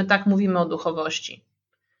tym, że my tak mówimy o duchowości.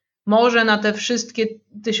 Może na te wszystkie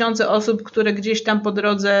tysiące osób, które gdzieś tam po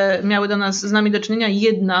drodze miały z nami do czynienia,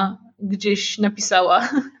 jedna gdzieś napisała.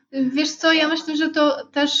 Wiesz co, ja myślę, że to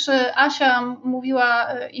też Asia mówiła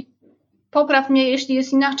i popraw mnie, jeśli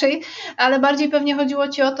jest inaczej, ale bardziej pewnie chodziło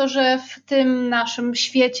Ci o to, że w tym naszym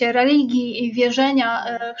świecie religii i wierzenia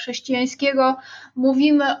chrześcijańskiego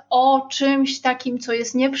mówimy o czymś takim, co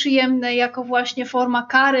jest nieprzyjemne, jako właśnie forma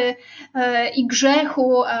kary i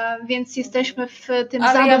grzechu, więc jesteśmy w tym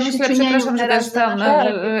zadośćuczynieniu. Przepraszam, że też tam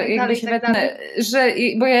jakby się wetnę,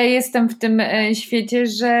 bo ja jestem w tym świecie,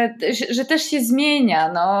 że też się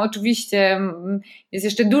zmienia. No oczywiście jest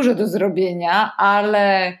jeszcze dużo do zrobienia,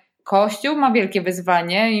 ale Kościół ma wielkie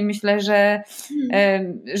wyzwanie i myślę, że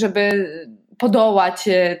żeby podołać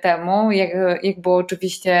temu, jak było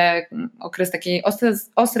oczywiście okres takiej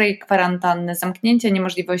ostrej kwarantanny, zamknięcia,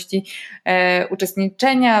 niemożliwości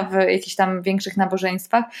uczestniczenia w jakichś tam większych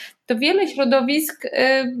nabożeństwach, to wiele środowisk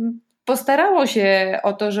postarało się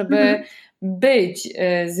o to, żeby być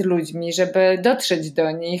z ludźmi, żeby dotrzeć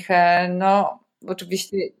do nich. No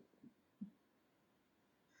oczywiście...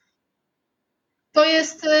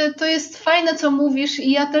 To jest fajne, co mówisz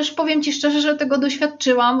i ja też powiem Ci szczerze, że tego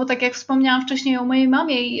doświadczyłam, bo tak jak wspomniałam wcześniej o mojej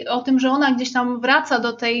mamie i o tym, że ona gdzieś tam wraca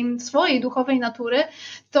do tej swojej duchowej natury,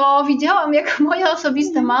 to widziałam, jak moja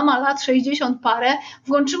osobista mama, lat 60 parę,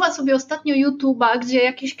 włączyła sobie ostatnio YouTube'a, gdzie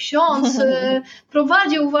jakiś ksiądz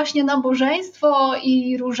prowadził właśnie nabożeństwo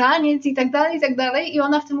i różaniec i tak dalej i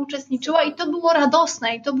ona w tym uczestniczyła i to było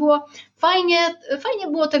radosne i to było fajnie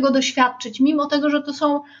było tego doświadczyć, mimo tego, że to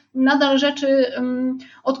są nadal rzeczy,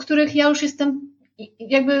 od których ja już jestem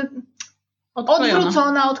jakby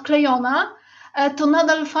odwrócona, odklejona, to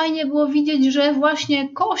nadal fajnie było widzieć, że właśnie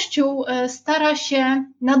Kościół stara się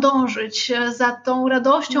nadążyć za tą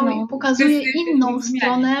radością i pokazuje inną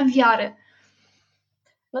stronę wiary.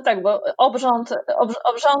 No tak, bo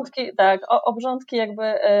obrządki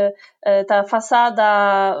jakby ta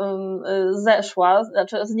fasada zeszła,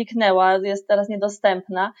 znaczy zniknęła, jest teraz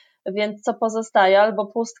niedostępna, więc co pozostaje? Albo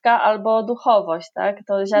pustka, albo duchowość, tak?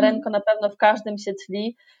 To ziarenko na pewno w każdym się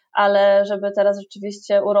tli, ale żeby teraz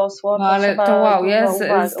rzeczywiście urosło, to ale trzeba to wow, ja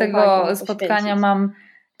z tego uwagi spotkania poświęcić. mam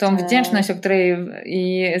tą wdzięczność, o której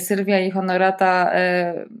i Sylwia i Honorata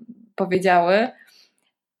powiedziały,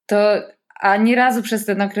 a nie razu przez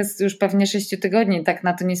ten okres już pewnie 6 tygodni tak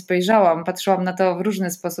na to nie spojrzałam, patrzyłam na to w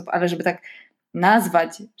różny sposób, ale żeby tak nazwać,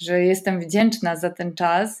 że jestem wdzięczna za ten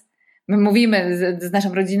czas. My mówimy z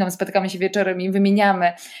naszą rodziną, spotykamy się wieczorem i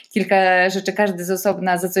wymieniamy kilka rzeczy, każdy z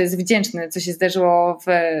osobna, za co jest wdzięczny, co się zdarzyło w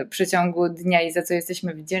przeciągu dnia i za co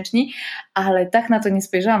jesteśmy wdzięczni, ale tak na to nie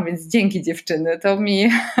spojrzałam, więc dzięki dziewczyny, to mi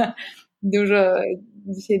dużo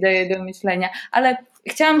dzisiaj daje do myślenia, ale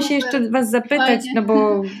chciałam się jeszcze Was zapytać, no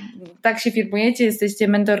bo tak się firmujecie, jesteście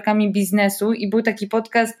mentorkami biznesu i był taki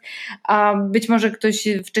podcast, a być może ktoś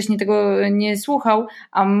wcześniej tego nie słuchał,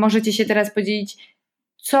 a możecie się teraz podzielić,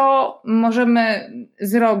 co możemy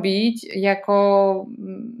zrobić jako,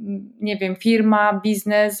 nie wiem, firma,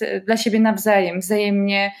 biznes dla siebie nawzajem,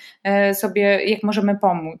 wzajemnie sobie, jak możemy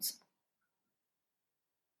pomóc?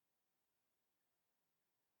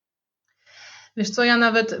 Wiesz co,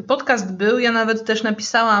 podcast był, ja nawet też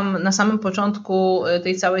napisałam na samym początku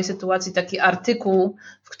tej całej sytuacji taki artykuł,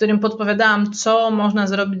 w którym podpowiadałam, co można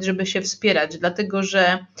zrobić, żeby się wspierać, dlatego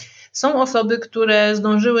że są osoby, które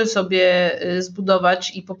zdążyły sobie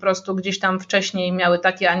zbudować i po prostu gdzieś tam wcześniej miały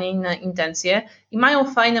takie, a nie inne intencje i mają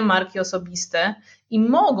fajne marki osobiste i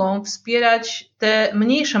mogą wspierać te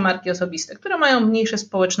mniejsze marki osobiste, które mają mniejsze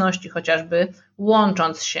społeczności chociażby,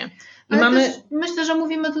 łącząc się. Też myślę, że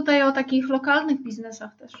mówimy tutaj o takich lokalnych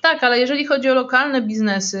biznesach też. Tak, ale jeżeli chodzi o lokalne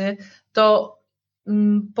biznesy, to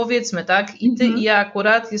powiedzmy tak, i ty i ja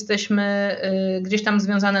akurat jesteśmy gdzieś tam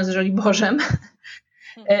związane z Żoliborzem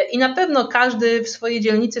i na pewno każdy w swojej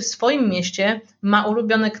dzielnicy, w swoim mieście ma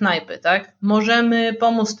ulubione knajpy, tak? Możemy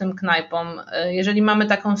pomóc tym knajpom, jeżeli mamy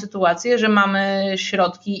taką sytuację, że mamy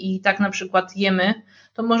środki i tak na przykład jemy,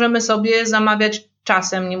 to możemy sobie zamawiać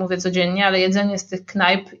czasem, nie mówię codziennie, ale jedzenie z tych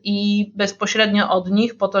knajp i bezpośrednio od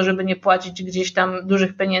nich, po to, żeby nie płacić gdzieś tam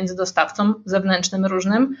dużych pieniędzy dostawcom zewnętrznym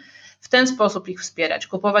różnym, w ten sposób ich wspierać,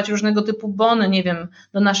 kupować różnego typu bony, nie wiem,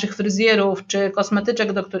 do naszych fryzjerów czy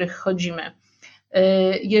kosmetyczek, do których chodzimy.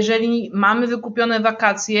 Jeżeli mamy wykupione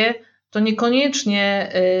wakacje, to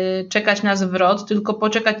niekoniecznie czekać na zwrot, tylko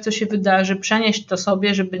poczekać, co się wydarzy, przenieść to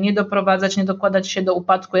sobie, żeby nie doprowadzać, nie dokładać się do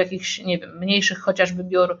upadku jakichś, nie wiem, mniejszych chociażby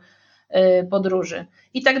biur podróży.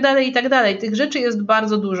 I tak dalej, i tak dalej. Tych rzeczy jest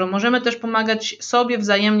bardzo dużo. Możemy też pomagać sobie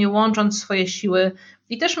wzajemnie, łącząc swoje siły.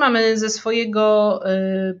 I też mamy ze swojego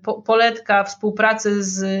poletka współpracy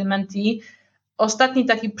z Mentee ostatni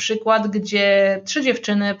taki przykład, gdzie 3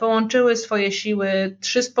 dziewczyny połączyły swoje siły,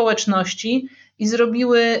 3 społeczności i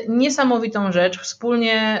zrobiły niesamowitą rzecz.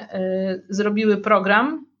 Wspólnie zrobiły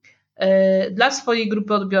program dla swojej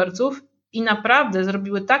grupy odbiorców i naprawdę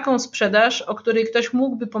zrobiły taką sprzedaż, o której ktoś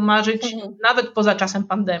mógłby pomarzyć nawet poza czasem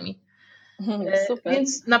pandemii. Super.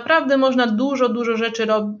 Więc naprawdę można dużo rzeczy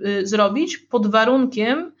zrobić pod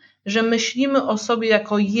warunkiem, że myślimy o sobie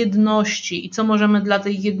jako jedności i co możemy dla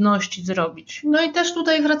tej jedności zrobić. No i też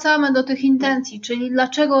tutaj wracamy do tych intencji, czyli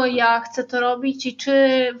dlaczego ja chcę to robić i czy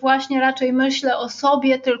właśnie raczej myślę o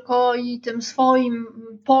sobie tylko i tym swoim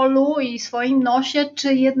polu i swoim nosie,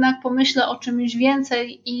 czy jednak pomyślę o czymś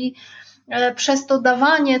więcej i przez to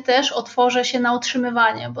dawanie też otworzę się na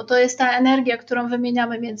otrzymywanie, bo to jest ta energia, którą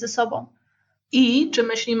wymieniamy między sobą. I czy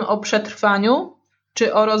myślimy o przetrwaniu,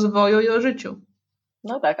 czy o rozwoju i o życiu?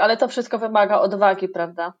 No tak, ale to wszystko wymaga odwagi,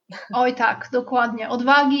 prawda? Oj tak, dokładnie.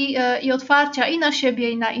 Odwagi i otwarcia i na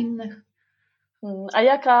siebie, i na innych. A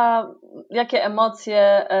jakie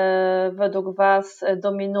emocje według Was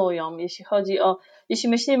dominują, jeśli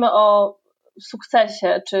myślimy o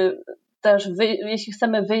sukcesie, czy też jeśli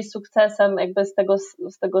chcemy wyjść z sukcesem jakby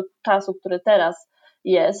z tego czasu, który teraz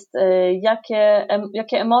jest,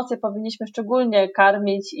 jakie emocje powinniśmy szczególnie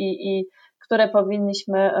karmić i które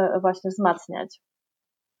powinniśmy właśnie wzmacniać?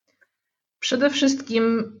 Przede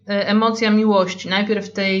wszystkim emocja miłości,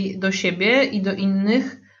 najpierw tej do siebie i do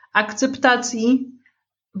innych, akceptacji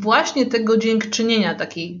właśnie tego dziękczynienia,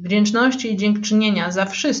 takiej wdzięczności i dziękczynienia za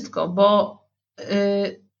wszystko, bo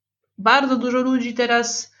bardzo dużo ludzi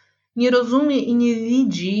teraz nie rozumie i nie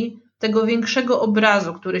widzi tego większego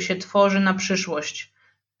obrazu, który się tworzy na przyszłość.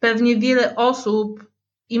 Pewnie wiele osób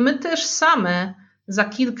i my też same za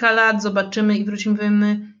kilka lat zobaczymy i wrócimy i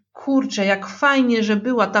powiemy: kurczę, jak fajnie, że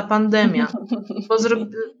była ta pandemia,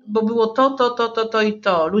 bo było to i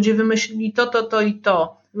to. Ludzie wymyślili to i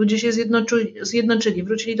to. Ludzie się zjednoczyli,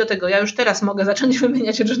 wrócili do tego. Ja już teraz mogę zacząć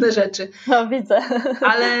wymieniać różne rzeczy. No, widzę.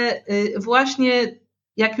 Ale właśnie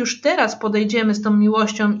jak już teraz podejdziemy z tą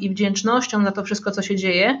miłością i wdzięcznością za to wszystko, co się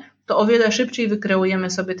dzieje, to o wiele szybciej wykreujemy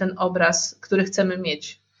sobie ten obraz, który chcemy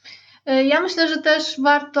mieć. Ja myślę, że też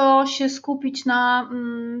warto się skupić na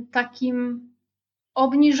takim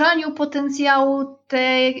obniżaniu potencjału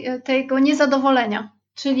tego niezadowolenia.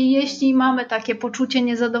 Czyli jeśli mamy takie poczucie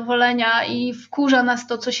niezadowolenia i wkurza nas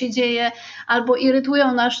to, co się dzieje, albo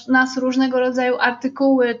irytują nas różnego rodzaju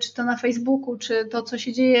artykuły, czy to na Facebooku, czy to, co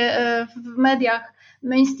się dzieje w mediach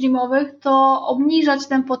mainstreamowych, to obniżać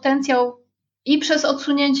ten potencjał i przez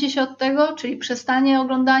odsunięcie się od tego, czyli przestanie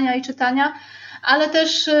oglądania i czytania, ale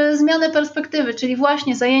też zmianę perspektywy, czyli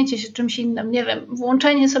właśnie zajęcie się czymś innym, nie wiem,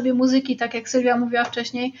 włączenie sobie muzyki, tak jak Sylwia mówiła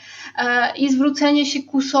wcześniej, i zwrócenie się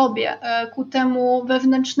ku sobie, ku temu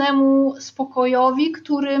wewnętrznemu spokojowi,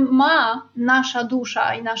 który ma nasza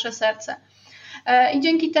dusza i nasze serce. I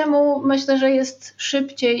dzięki temu myślę, że jest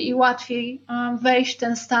szybciej i łatwiej wejść w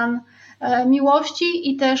ten stan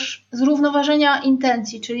miłości i też zrównoważenia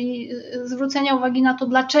intencji, czyli zwrócenia uwagi na to,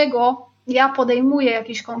 dlaczego ja podejmuję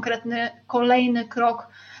jakiś konkretny, kolejny krok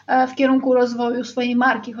w kierunku rozwoju swojej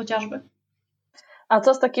marki chociażby. A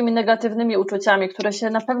co z takimi negatywnymi uczuciami, które się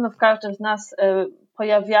na pewno w każdym z nas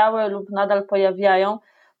pojawiały lub nadal pojawiają?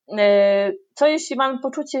 Co jeśli mamy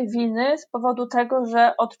poczucie winy z powodu tego,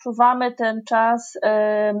 że odczuwamy ten czas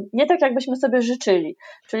nie tak, jakbyśmy sobie życzyli?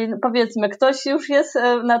 Czyli powiedzmy, ktoś już jest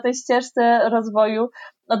na tej ścieżce rozwoju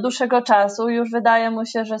od dłuższego czasu, już wydaje mu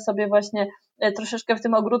się, że sobie właśnie troszeczkę w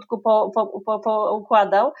tym ogródku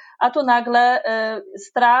poukładał, a tu nagle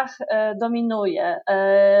strach dominuje,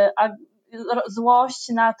 a złość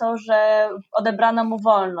na to, że odebrano mu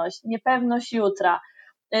wolność, niepewność jutra.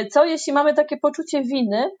 Co jeśli mamy takie poczucie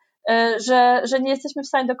winy, że nie jesteśmy w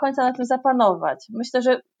stanie do końca na tym zapanować? Myślę,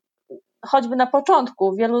 że choćby na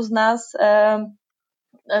początku wielu z nas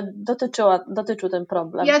dotyczył ten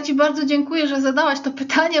problem. Ja Ci bardzo dziękuję, że zadałaś to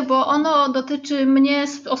pytanie, bo ono dotyczy mnie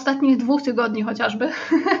z ostatnich 2 tygodni chociażby.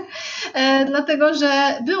 Dlatego,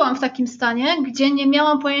 że byłam w takim stanie, gdzie nie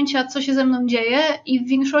miałam pojęcia, co się ze mną dzieje i w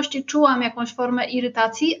większości czułam jakąś formę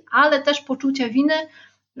irytacji, ale też poczucia winy,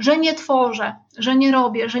 że nie tworzę, że nie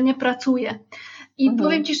robię, że nie pracuję. I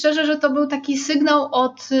powiem Ci szczerze, że to był taki sygnał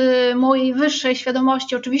od mojej wyższej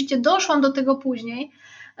świadomości. Oczywiście doszłam do tego później,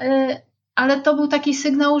 ale to był taki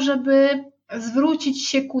sygnał, żeby zwrócić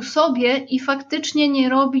się ku sobie i faktycznie nie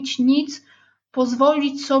robić nic,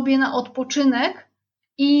 pozwolić sobie na odpoczynek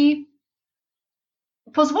i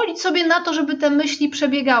pozwolić sobie na to, żeby te myśli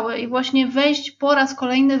przebiegały i właśnie wejść po raz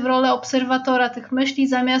kolejny w rolę obserwatora tych myśli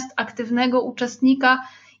zamiast aktywnego uczestnika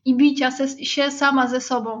i bicia się sama ze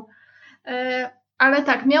sobą. Ale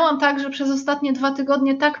tak, miałam tak, że przez ostatnie 2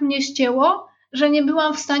 tygodnie tak mnie ścięło, że nie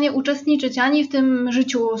byłam w stanie uczestniczyć ani w tym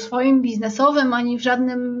życiu swoim biznesowym, ani w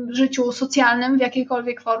żadnym życiu socjalnym w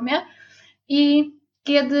jakiejkolwiek formie. I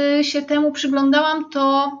kiedy się temu przyglądałam,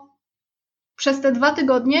 to przez te 2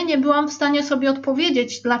 tygodnie nie byłam w stanie sobie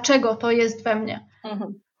odpowiedzieć, dlaczego to jest we mnie.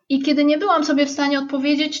 I kiedy nie byłam sobie w stanie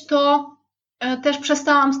odpowiedzieć, to też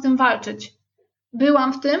przestałam z tym walczyć.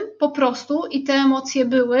 Byłam w tym po prostu i te emocje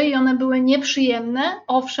były i one były nieprzyjemne,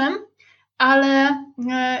 owszem, ale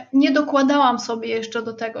nie dokładałam sobie jeszcze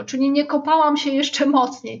do tego, czyli nie kopałam się jeszcze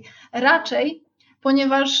mocniej. Raczej,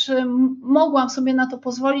 ponieważ mogłam sobie na to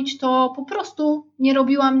pozwolić, to po prostu nie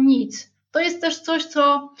robiłam nic. To jest też coś,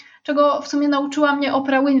 czego w sumie nauczyła mnie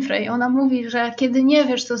Oprah Winfrey. Ona mówi, że kiedy nie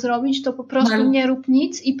wiesz, co zrobić, to po prostu nie rób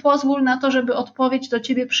nic i pozwól na to, żeby odpowiedź do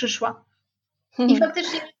ciebie przyszła. I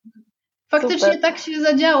faktycznie tak się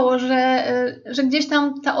zadziało, że gdzieś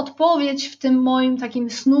tam ta odpowiedź w tym moim takim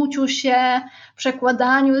snuciu się,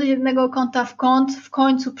 przekładaniu z jednego kąta w kąt w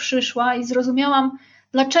końcu przyszła i zrozumiałam,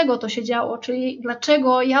 dlaczego to się działo, czyli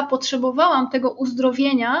dlaczego ja potrzebowałam tego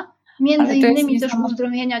uzdrowienia, między innymi też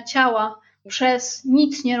uzdrowienia ciała przez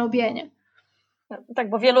nic nie robienie. Tak,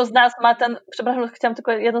 bo wielu z nas ma przepraszam, chciałam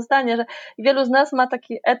tylko jedno zdanie, że wielu z nas ma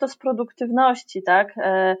taki etos produktywności, tak?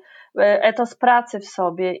 Etos pracy w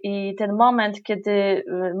sobie i ten moment, kiedy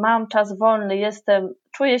mam czas wolny,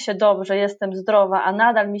 czuję się dobrze, jestem zdrowa, a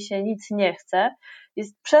nadal mi się nic nie chce,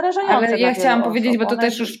 jest przerażające. Ale ja chciałam powiedzieć, bo to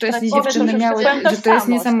też już wcześniej dziewczyny miały, że to jest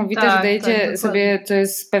niesamowite, że dajecie sobie, to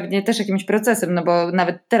jest pewnie też jakimś procesem, no bo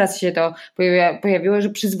nawet teraz się to pojawiło, że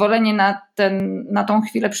przyzwolenie na tą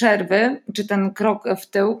chwilę przerwy, czy ten krok w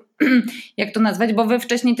tył, jak to nazwać, bo wy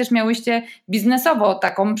wcześniej też miałyście biznesowo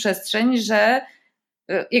taką przestrzeń, że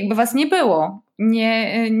jakby was nie było.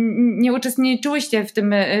 Nie uczestniczyłyście w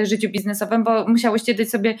tym życiu biznesowym, bo musiałyście dać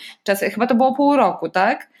sobie czas, chyba to było pół roku,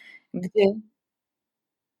 tak?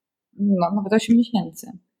 Nawet 8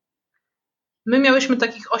 miesięcy. My miałyśmy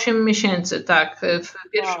takich 8 miesięcy, tak,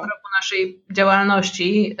 w pierwszym roku naszej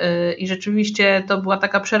działalności i rzeczywiście to była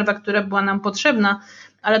taka przerwa, która była nam potrzebna,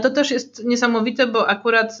 ale to też jest niesamowite, bo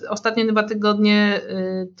akurat ostatnie 2 tygodnie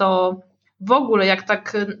to w ogóle jak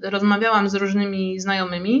tak rozmawiałam z różnymi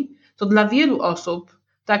znajomymi, to dla wielu osób,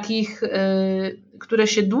 takich, które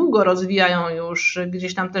się długo rozwijają już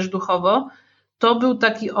gdzieś tam też duchowo, to był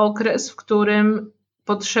taki okres, w którym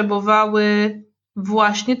potrzebowały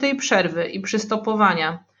właśnie tej przerwy i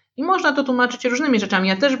przystopowania. I można to tłumaczyć różnymi rzeczami.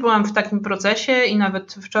 Ja też byłam w takim procesie i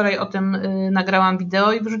nawet wczoraj o tym nagrałam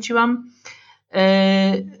wideo i wrzuciłam.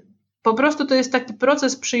 Po prostu to jest taki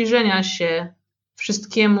proces przyjrzenia się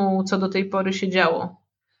wszystkiemu, co do tej pory się działo.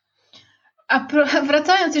 A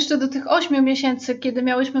wracając jeszcze do tych 8 miesięcy, kiedy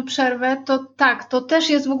miałyśmy przerwę, to tak, to też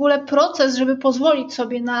jest w ogóle proces, żeby pozwolić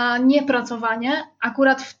sobie na niepracowanie.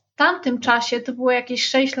 Akurat w tamtym czasie, to było jakieś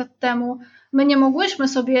 6 lat temu, my nie mogłyśmy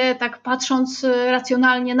sobie tak patrząc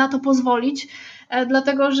racjonalnie na to pozwolić,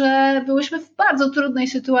 dlatego że byłyśmy w bardzo trudnej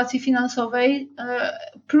sytuacji finansowej,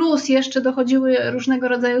 plus jeszcze dochodziły różnego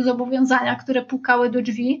rodzaju zobowiązania, które pukały do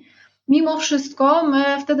drzwi. Mimo wszystko my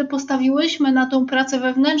wtedy postawiłyśmy na tą pracę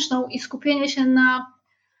wewnętrzną i skupienie się na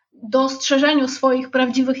dostrzeżeniu swoich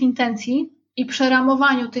prawdziwych intencji i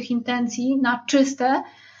przeramowaniu tych intencji na czyste,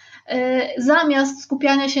 zamiast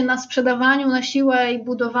skupiania się na sprzedawaniu na siłę i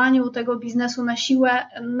budowaniu tego biznesu na siłę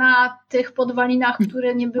na tych podwalinach,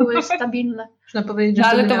 które nie były stabilne. Można powiedzieć,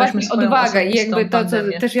 że ale to właśnie odwaga i jakby to, co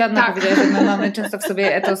też Joanna powiedziała, że my mamy często w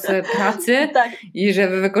sobie etos pracy i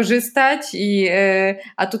żeby wykorzystać,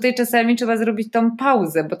 a tutaj czasami trzeba zrobić tą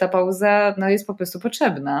pauzę, bo ta pauza jest po prostu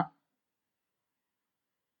potrzebna.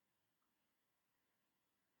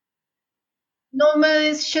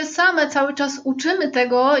 My się same cały czas uczymy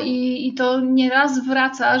tego i to nieraz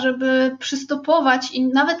wraca, żeby przystopować i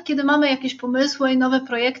nawet kiedy mamy jakieś pomysły i nowe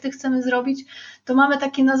projekty chcemy zrobić, to mamy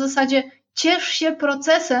takie na zasadzie ciesz się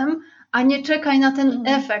procesem, a nie czekaj na ten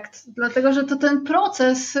efekt, dlatego że to ten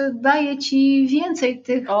proces daje ci więcej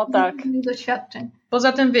tych doświadczeń.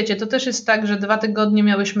 Poza tym wiecie, to też jest tak, że 2 tygodnie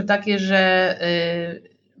miałyśmy takie, że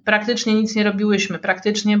praktycznie nic nie robiłyśmy.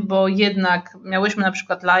 Praktycznie, bo jednak miałyśmy na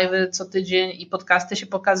przykład live'y co tydzień i podcasty się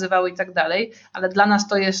pokazywały i tak dalej, ale dla nas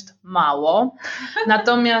to jest mało.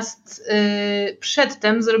 Natomiast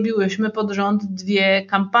przedtem zrobiłyśmy pod rząd 2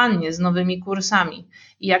 kampanie z nowymi kursami.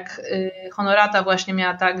 I jak Honorata właśnie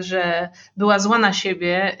miała tak, że była zła na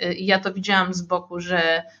siebie i ja to widziałam z boku,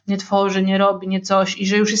 że nie tworzy, nie robi, nie coś i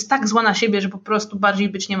że już jest tak zła na siebie, że po prostu bardziej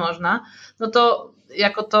być nie można, no to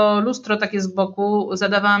jako to lustro takie z boku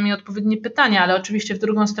zadawała mi odpowiednie pytania, ale oczywiście w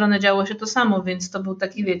drugą stronę działo się to samo, więc to był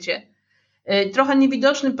taki, wiecie, trochę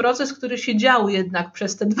niewidoczny proces, który się dział jednak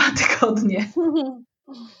przez te 2 tygodnie.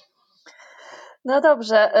 No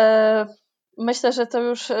dobrze. Myślę, że to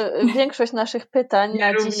już większość naszych pytań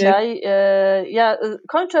na dzisiaj. Ja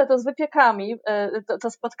kończę to z wypiekami,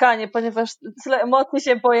 to spotkanie, ponieważ tyle emocji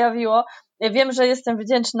się pojawiło. Wiem, że jestem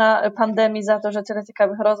wdzięczna pandemii za to, że tyle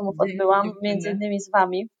ciekawych rozmów odbyłam, między innymi z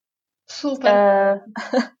wami. Super.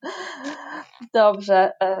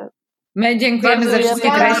 Dobrze. My dziękujemy za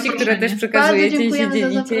wszystkie treści, które też przekazujecie i się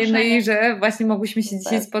dzielicie, no i że właśnie mogłyśmy się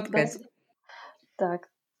dzisiaj spotkać.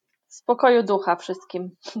 Tak. Spokoju ducha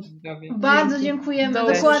wszystkim. Bardzo dziękujemy.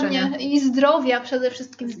 Dokładnie. I zdrowia przede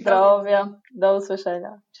wszystkim. Zdrowia. Do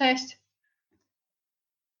usłyszenia. Cześć.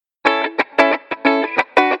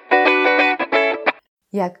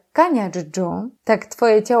 Jak kania dżdżu, tak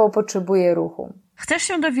twoje ciało potrzebuje ruchu. Chcesz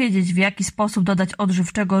się dowiedzieć, w jaki sposób dodać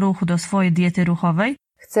odżywczego ruchu do swojej diety ruchowej?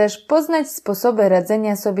 Chcesz poznać sposoby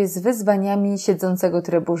radzenia sobie z wyzwaniami siedzącego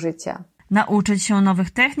trybu życia. Nauczyć się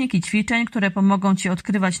nowych technik i ćwiczeń, które pomogą Ci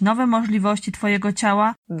odkrywać nowe możliwości Twojego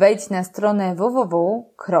ciała? Wejdź na stronę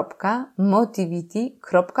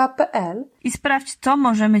www.motivity.pl i sprawdź, co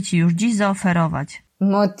możemy Ci już dziś zaoferować.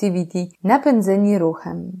 Motivity – napędzeni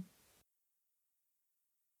ruchem.